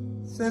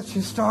since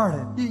you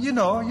started? You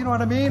know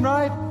what I mean,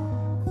 right?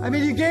 I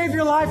mean, you gave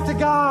your life to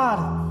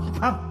God. You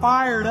got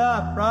fired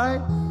up, right?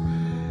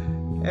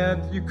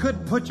 And you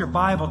couldn't put your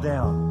Bible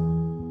down.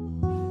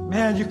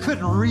 Man, you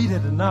couldn't read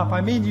it enough. I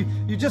mean,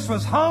 you just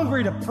was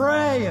hungry to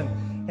pray,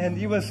 and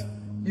you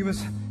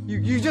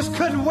just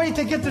couldn't wait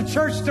to get to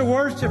church to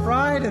worship,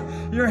 right?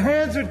 And your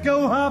hands would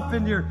go up,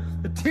 and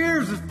the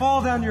tears would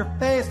fall down your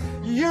face.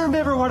 You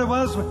remember what it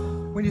was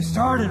when you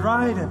started,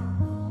 right? And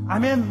I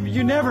mean,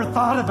 you never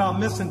thought about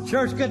missing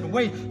church. Couldn't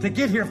wait to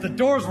get here if the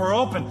doors were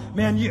open.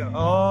 Man,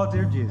 oh,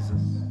 dear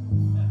Jesus.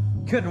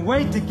 Couldn't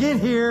wait to get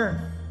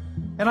here.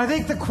 And I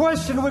think the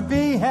question would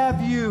be,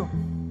 have you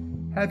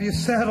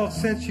settled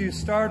since you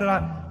started?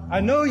 I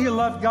know you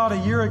loved God a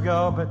year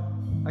ago, but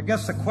I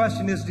guess the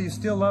question is, do you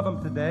still love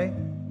Him today?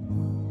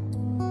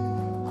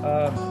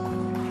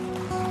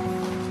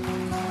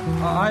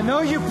 I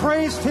know you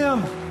praised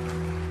Him.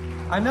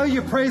 I know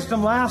you praised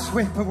Him last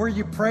week, but were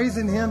you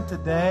praising Him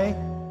today?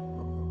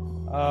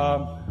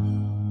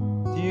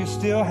 Do you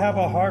still have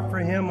a heart for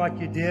Him like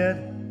you did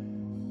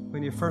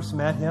when you first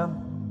met Him?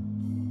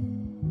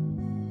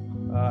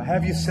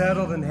 Have you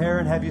settled in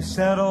Haran? Have you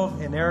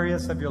settled in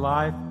areas of your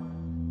life?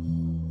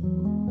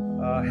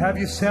 Have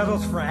you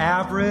settled for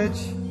average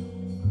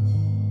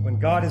when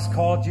God has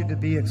called you to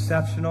be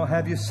exceptional?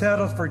 Have you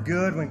settled for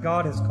good when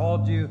God has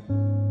called you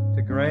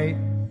to great?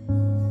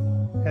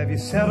 Have you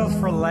settled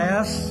for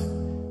less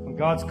when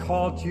God's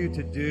called you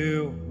to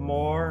do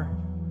more?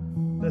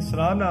 Listen,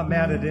 I'm not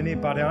mad at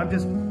anybody. I'm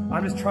just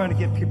trying to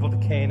get people to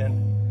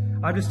Canaan.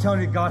 I'm just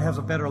telling you God has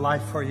a better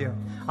life for you.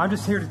 I'm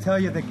just here to tell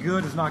you that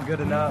good is not good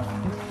enough.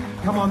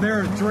 Come on, there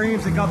are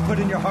dreams that God put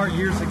in your heart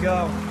years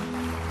ago.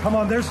 Come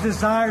on, there's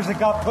desires that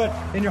God put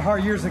in your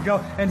heart years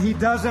ago, and He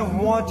doesn't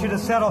want you to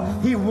settle.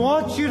 He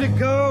wants you to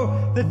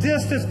go the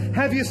distance.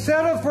 Have you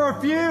settled for a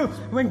few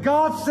when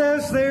God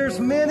says there's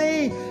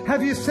many?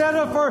 Have you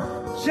settled for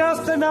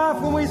just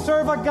enough when we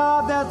serve a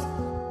God that's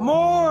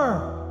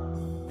more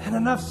than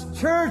enough?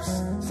 Church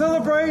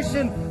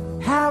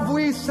celebration, have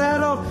we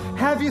settled?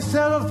 Have you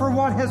settled for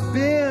what has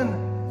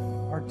been?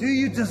 Or do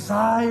you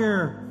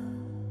desire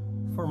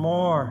for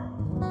more?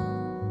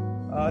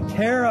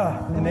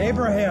 Terah and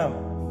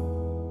Abraham,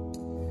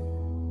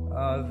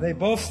 they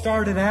both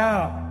started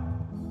out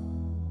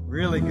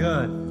really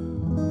good.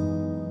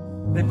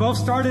 They both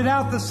started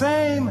out the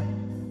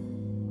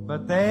same,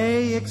 but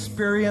they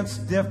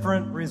experienced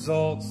different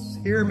results.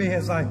 Hear me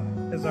as I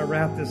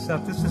wrap this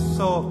up. This is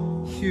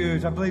so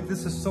huge. I believe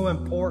this is so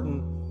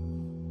important.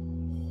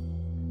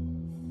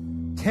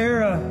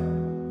 Terah,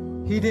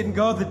 he didn't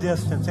go the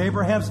distance.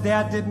 Abraham's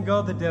dad didn't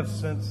go the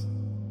distance.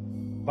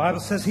 The Bible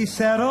says he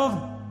settled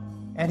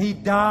and he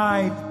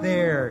died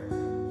there.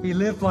 He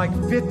lived like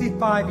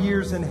 55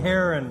 years in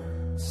Haran,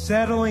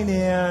 settling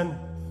in,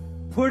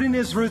 putting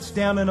his roots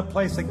down in a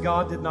place that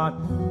God did not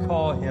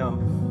call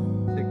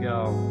him to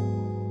go.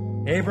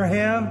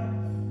 Abraham,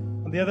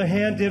 on the other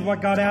hand, did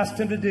what God asked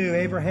him to do.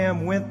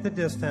 Abraham went the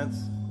distance,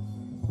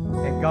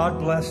 and God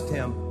blessed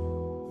him.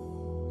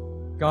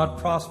 God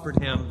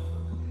prospered him.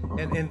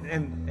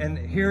 And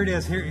here it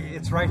is. Here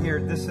it's right here.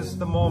 This is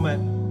the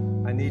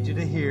moment I need you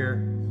to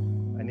hear.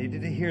 I need you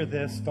to hear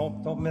this.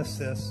 Don't miss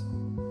this.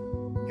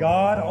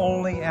 God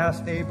only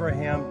asked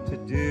Abraham to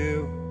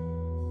do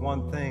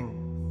one thing.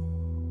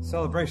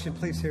 Celebration,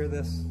 please hear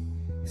this.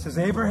 He says,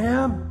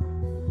 Abraham,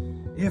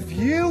 if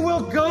you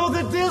will go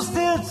the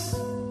distance,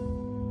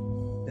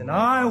 then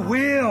I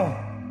will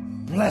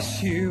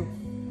bless you.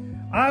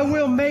 I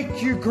will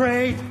make you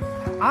great.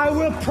 I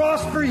will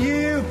prosper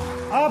you.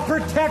 I'll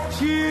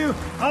protect you.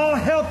 I'll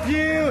help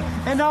you.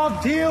 And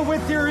I'll deal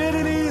with your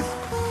enemies.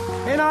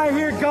 And I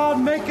hear God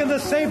making the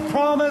same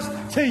promise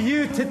to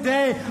you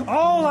today.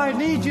 All I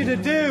need you to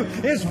do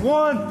is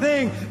one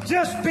thing.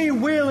 Just be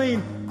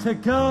willing to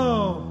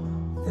go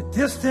the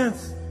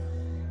distance.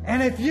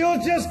 And if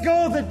you'll just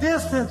go the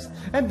distance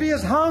and be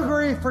as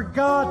hungry for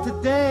God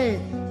today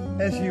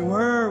as you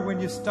were when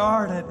you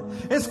started.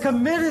 As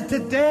committed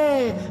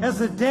today as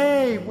the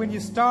day when you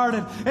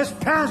started. As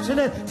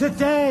passionate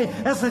today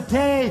as the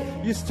day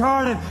you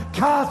started.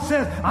 God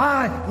says,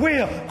 I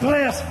will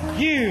bless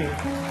you.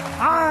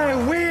 I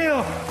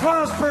will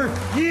prosper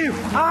you.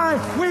 I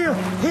will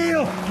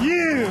heal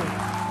you.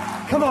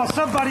 Come on,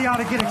 somebody ought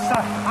to get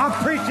excited. I'm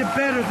preaching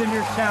better than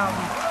you're shouting.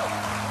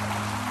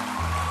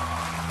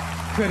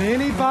 Could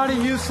anybody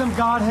use some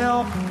God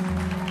help?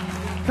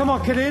 Come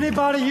on, could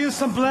anybody use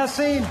some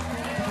blessing?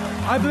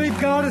 I believe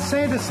God is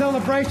saying to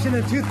Celebration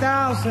in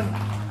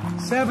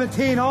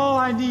 2017, all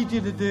I need you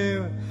to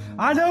do.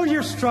 I know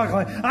you're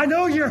struggling. I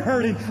know you're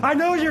hurting. I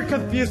know you're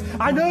confused.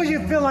 I know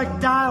you feel like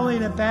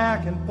dialing it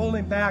back and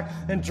pulling back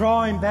and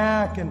drawing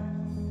back. And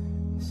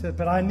he said,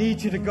 but I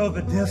need you to go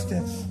the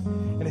distance.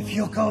 And if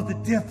you'll go the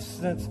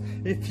distance,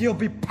 if you'll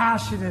be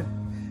passionate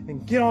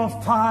and get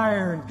on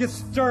fire and get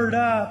stirred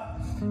up,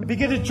 and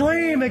begin to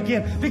dream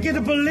again, begin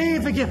to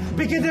believe again,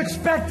 begin to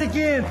expect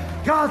again,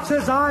 God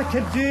says, I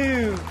can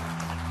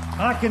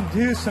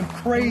do some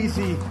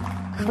crazy,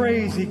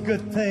 crazy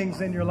good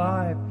things in your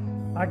life.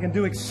 I can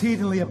do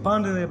exceedingly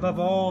abundantly above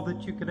all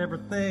that you could ever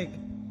think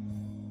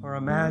or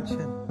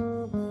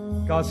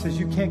imagine. God says,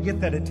 you can't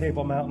get that at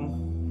Table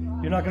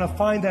Mountain. You're not going to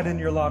find that in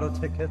your lotto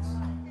tickets.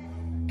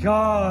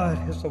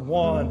 God is the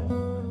one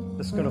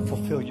that's going to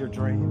fulfill your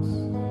dreams.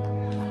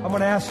 I'm going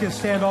to ask you to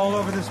stand all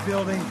over this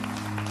building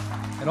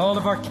and all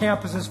of our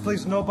campuses.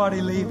 Please,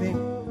 nobody leaving.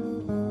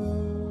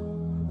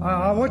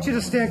 I want you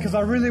to stand because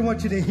I really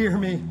want you to hear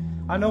me.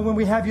 I know when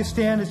we have you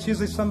stand, it's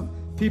usually some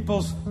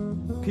people's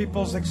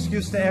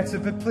excuse to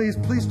exit, but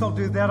please don't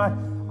do that.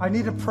 I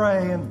need to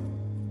pray,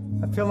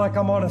 and I feel like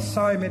I'm on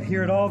assignment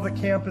here at all the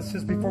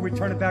campuses before we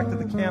turn it back to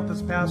the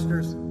campus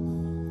pastors.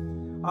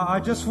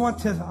 I want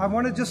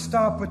to just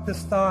stop with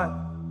this thought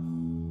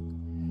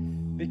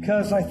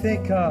because I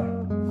think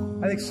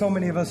so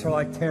many of us are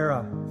like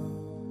Terah.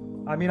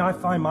 I mean, I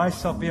find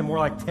myself being more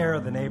like Terah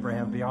than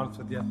Abraham, to be honest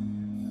with you.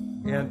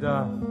 And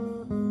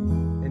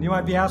you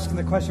might be asking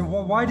the question,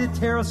 well, why did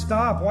Terah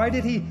stop? Why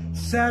did he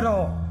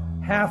settle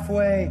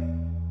halfway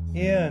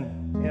in?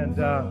 And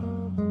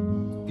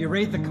if you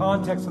read the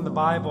context in the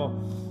Bible,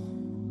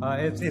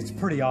 it's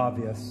pretty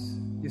obvious.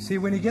 You see,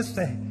 when he gets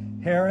to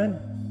Haran,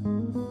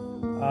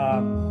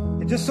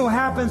 it just so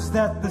happens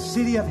that the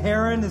city of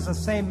Haran is the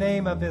same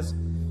name of his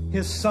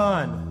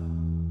son,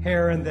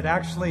 Haran, that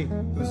actually,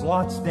 it was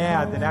Lot's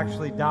dad that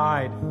actually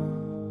died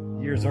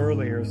years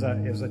earlier.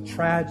 It was a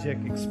tragic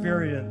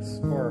experience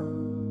for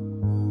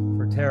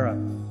Terah.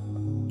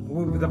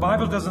 The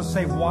Bible doesn't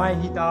say why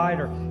he died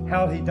or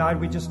how he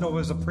died. We just know it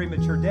was a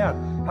premature death.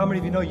 How many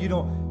of you know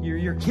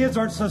your kids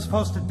aren't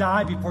supposed to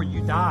die before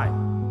you die?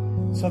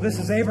 So this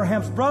is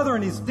Abraham's brother,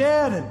 and he's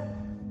dead,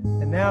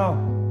 and now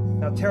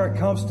Terah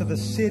comes to the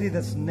city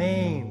that's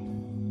named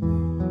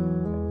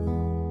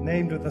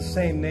with the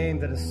same name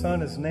that his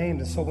son is named.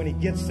 And so when he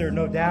gets there,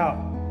 no doubt,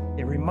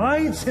 it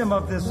reminds him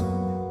of this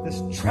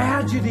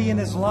tragedy in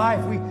his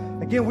life. We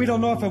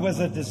don't know if it was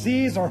a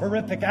disease or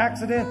horrific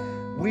accident.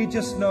 We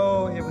just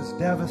know it was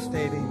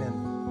devastating.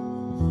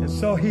 And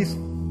so he's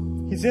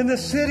in the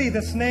city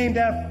that's named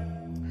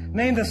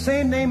the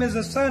same name as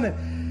his son.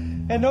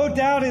 And no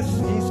doubt he's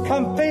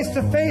come face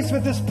to face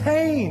with this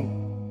pain.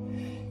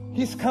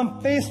 He's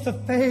come face to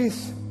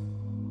face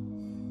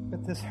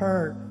with this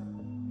hurt.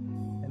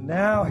 And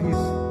now he's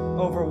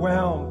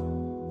overwhelmed.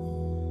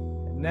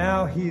 And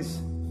now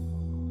he's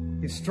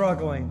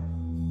struggling.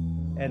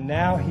 And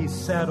now he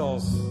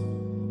settles.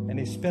 And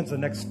he spends the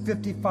next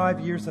 55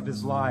 years of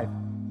his life.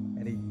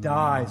 And he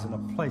dies in a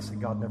place that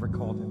God never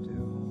called him to.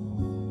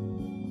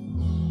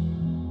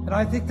 And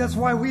I think that's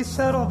why we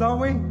settle, don't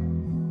we?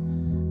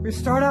 We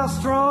start out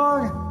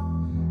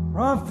strong.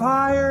 We're on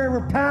fire.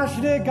 We're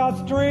passionate.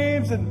 God's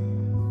dreams. And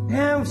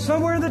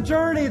somewhere in the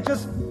journey, it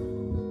just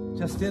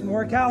didn't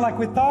work out like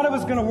we thought it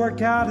was going to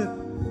work out.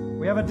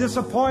 We have a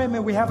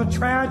disappointment. We have a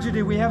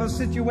tragedy. We have a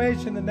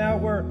situation. And now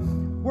we're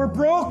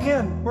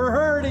broken. We're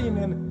hurting.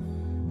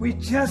 And we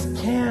just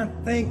can't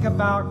think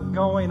about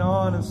going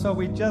on. And so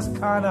we just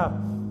kind of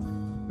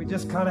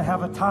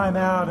have a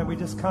timeout, and we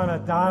just kind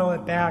of dial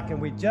it back, and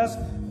we just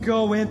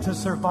go into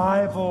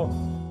survival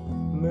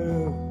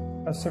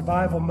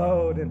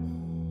mode.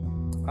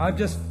 And I'm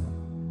just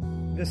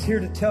here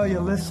to tell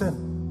you,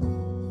 listen,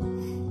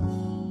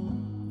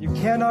 you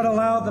cannot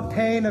allow the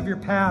pain of your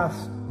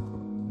past,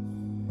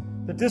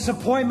 the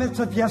disappointments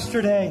of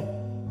yesterday,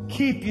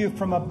 keep you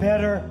from a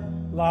better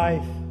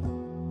life.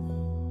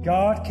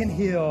 God can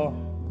heal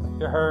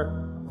your hurt.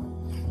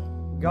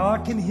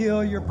 God can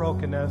heal your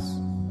brokenness.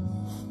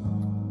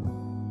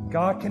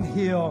 God can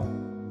heal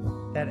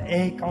that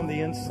ache on the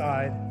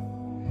inside.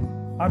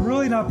 I'm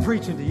really not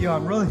preaching to you.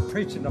 I'm really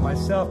preaching to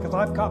myself, because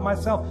I've caught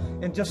myself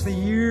in just the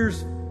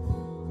years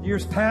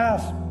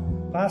past,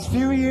 last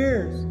few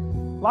years.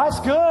 Life's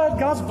good.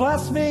 God's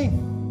blessed me.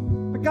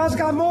 But God's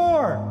got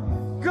more.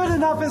 Good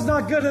enough is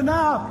not good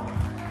enough.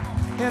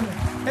 And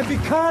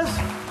because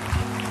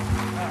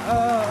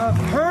of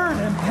hurt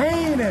and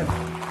pain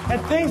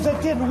and things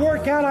that didn't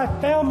work out, I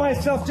found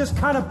myself just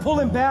kind of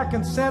pulling back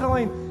and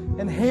settling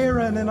in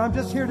Haran. And I'm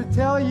just here to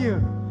tell you,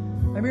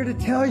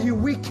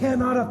 we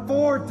cannot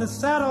afford to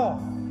settle.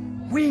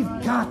 We've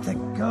got to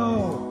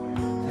go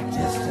the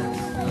distance.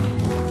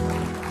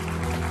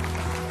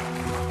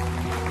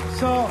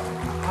 So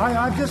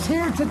I'm just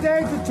here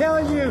today to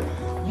tell you,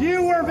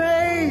 you were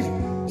made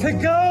to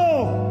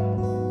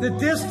go the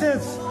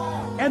distance.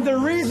 And the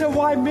reason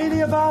why many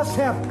of us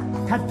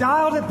have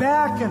dialed it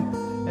back and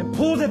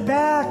pulled it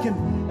back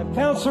and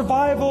found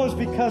survival is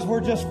because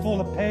we're just full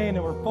of pain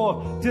and we're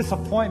full of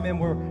disappointment.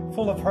 We're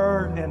full of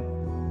hurt. And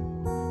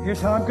here's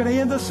how I'm going to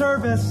end the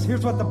service.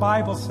 Here's what the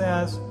Bible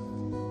says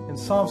in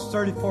Psalms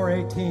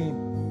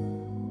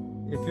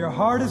 34:18. If your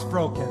heart is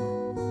broken,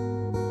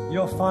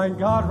 you'll find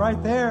God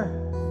right there.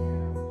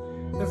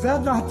 Is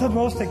that not the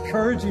most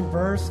encouraging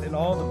verse in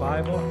all the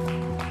Bible?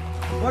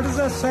 What does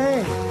that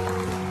say?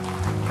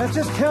 That's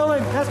just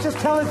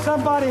telling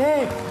somebody,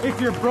 hey, if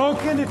you're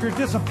broken, if you're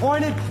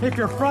disappointed, if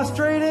you're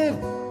frustrated,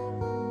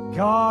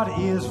 God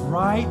is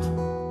right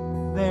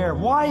there.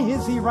 Why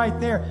is he right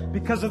there?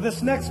 Because of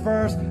this next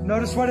verse.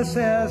 Notice what it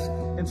says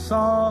in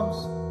Psalms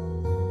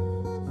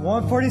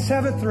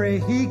 147:3.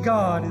 He,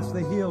 God, is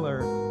the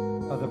healer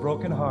of the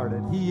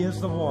brokenhearted. He is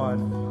the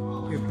one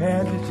who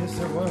bandages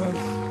their wounds.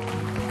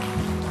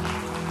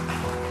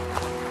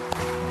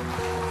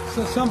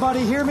 So somebody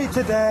hear me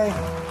today.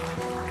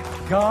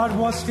 God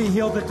wants to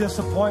heal the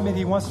disappointment.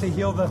 He wants to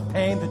heal the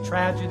pain, the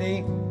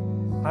tragedy.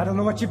 I don't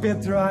know what you've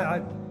been through.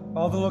 I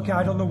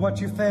don't know what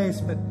you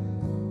face, but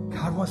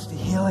God wants to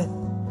heal it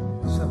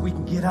so that we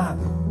can get up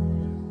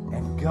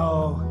and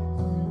go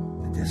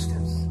the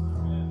distance.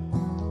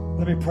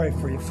 Let me pray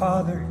for you.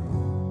 Father,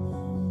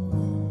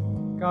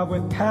 God,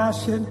 with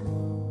passion,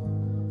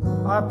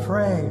 I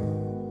pray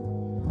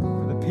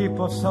for the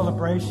people of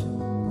Celebration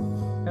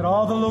at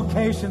all the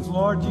locations.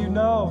 Lord, you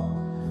know.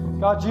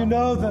 God, you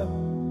know the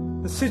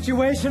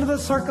situation of the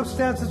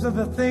circumstances of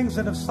the things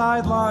that have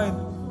sidelined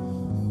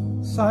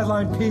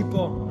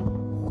people.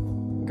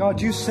 God,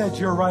 you said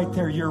you're right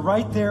there. You're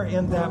right there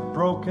in that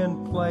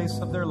broken place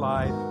of their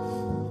life.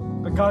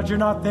 But God, you're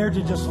not there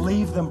to just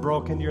leave them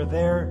broken. You're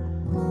there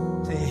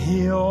to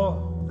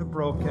heal the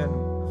broken.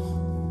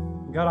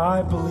 God,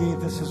 I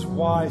believe this is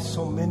why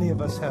so many of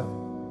us have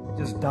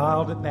just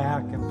dialed it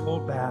back and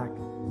pulled back.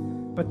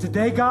 But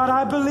today, God,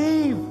 I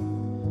believe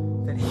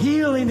that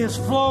healing is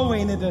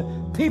flowing into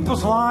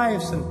people's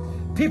lives and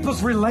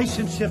people's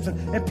relationships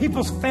and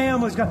people's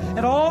families, God,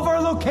 at all of our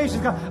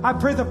locations, God. I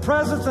pray the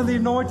presence and the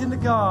anointing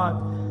of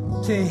God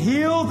to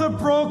heal the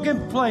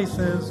broken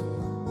places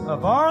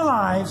of our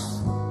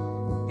lives.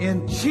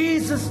 In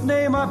Jesus'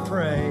 name I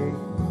pray.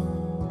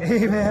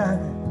 Amen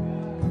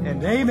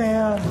and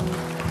amen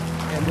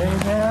and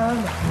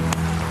amen.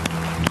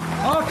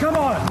 Oh, come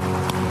on.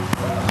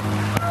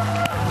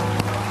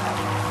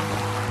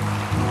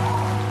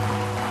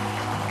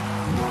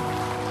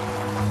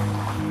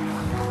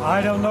 I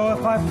don't know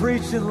if I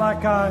preached it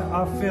like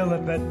I feel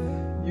it, but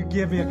you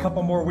give me a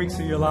couple more weeks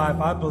of your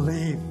life. I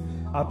believe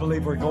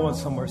we're going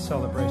somewhere.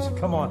 Celebration.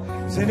 Come on.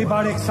 Is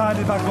anybody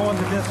excited about going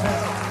the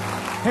distance?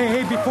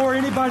 Hey, before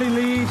anybody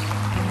leaves,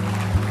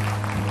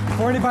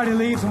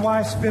 and why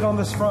I spit on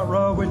this front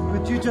row,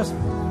 would you just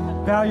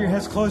bow your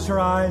heads, close your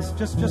eyes,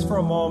 just for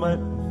a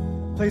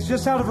moment. Please,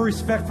 just out of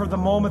respect for the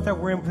moment that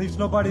we're in, please,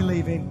 nobody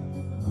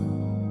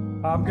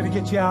leaving. I'm going to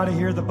get you out of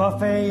here. The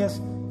buffet is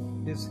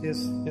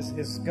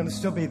going to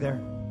still be there.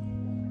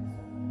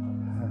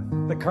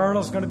 The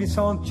Colonel's going to be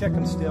selling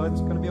chicken still.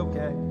 It's going to be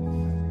okay.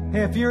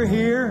 Hey, if you're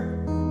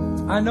here,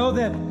 I know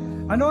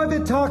I've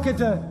been talking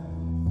to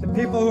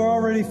people who are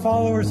already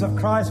followers of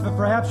Christ, but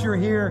perhaps you're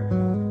here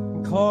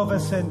in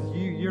Clovis and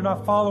you're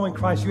not following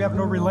Christ. You have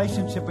no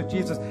relationship with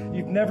Jesus.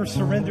 You've never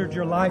surrendered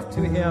your life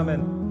to him.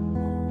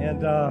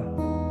 And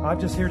I'm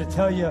just here to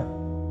tell you,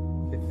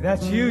 if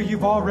that's you,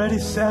 you've already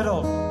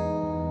settled.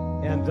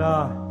 And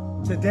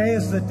today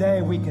is the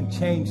day we can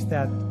change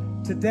that.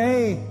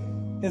 Today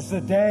is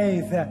the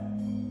day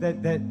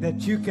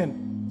that you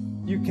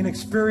can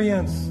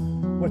experience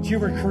what you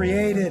were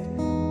created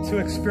to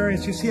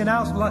experience. You see, an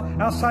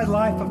outside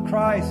life of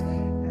Christ,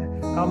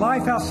 a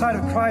life outside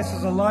of Christ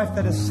is a life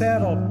that is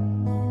settled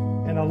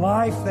and a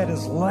life that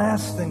is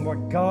lasting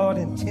what God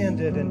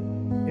intended.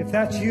 And if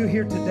that's you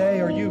here today,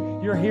 or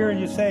you're here and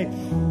you say,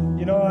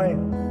 you know,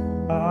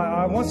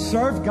 I once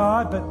served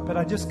God, but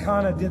I just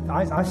kind of did.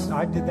 I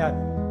did that.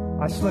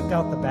 I slipped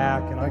out the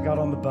back and I got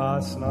on the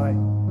bus and I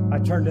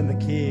turned in the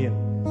key,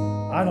 and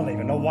I don't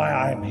even know why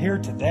I'm here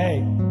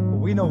today. But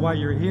we know why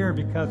you're here,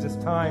 because it's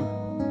time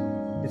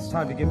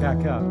to get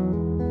back up.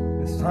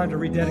 It's time to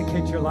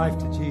rededicate your life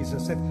to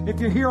Jesus. If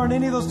you're here on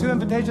any of those two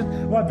invitations,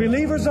 while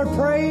believers are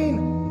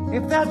praying,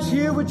 if that's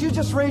you, would you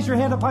just raise your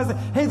hand up high and say,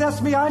 hey, that's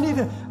me. I need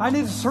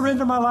to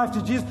surrender my life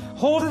to Jesus.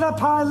 Hold it up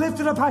high, lift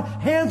it up high.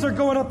 Hands are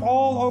going up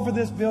all over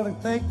this building.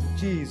 Thank you,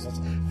 Jesus.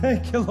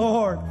 Thank you,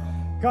 Lord.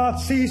 God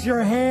sees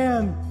your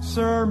hand,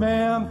 sir,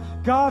 ma'am.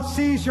 God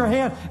sees your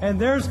hand,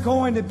 and there's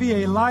going to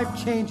be a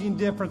life-changing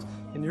difference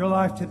in your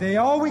life today.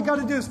 All we got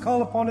to do is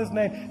call upon His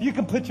name. You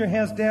can put your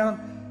hands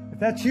down. If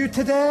that's you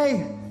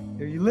today,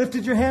 if you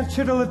lifted your hand,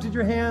 should have lifted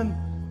your hand,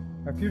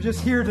 or if you're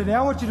just here today,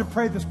 I want you to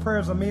pray this prayer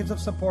as a means of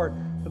support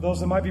for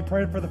those that might be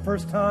praying for the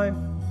first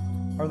time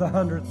or the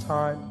 100th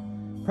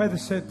time. Pray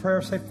this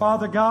prayer. Say,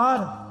 Father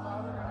God,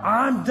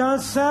 I'm done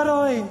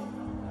settling.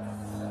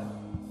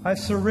 I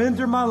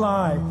surrender my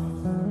life.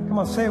 Come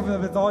on, say it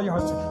with all your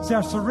heart. Say,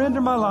 I surrender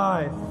my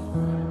life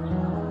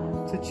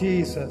to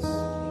Jesus.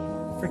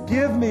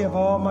 Forgive me of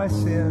all my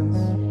sins.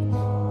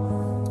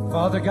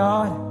 Father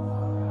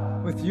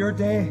God, with your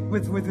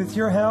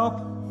help,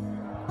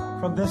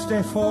 from this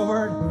day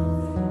forward,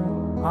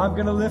 I'm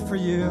going to live for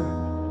you.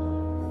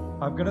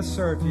 I'm going to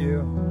serve you.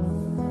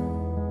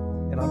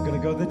 And I'm going to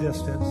go the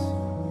distance.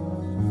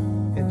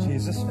 In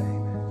Jesus'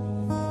 name.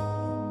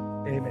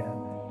 Amen.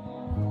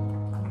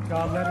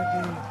 God, let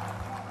it be.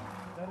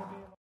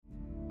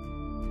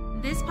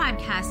 This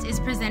podcast is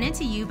presented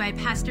to you by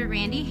Pastor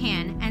Randy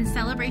Hann and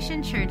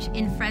Celebration Church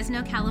in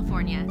Fresno,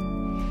 California.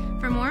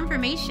 For more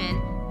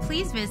information,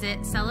 please visit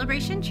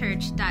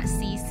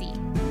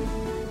celebrationchurch.cc.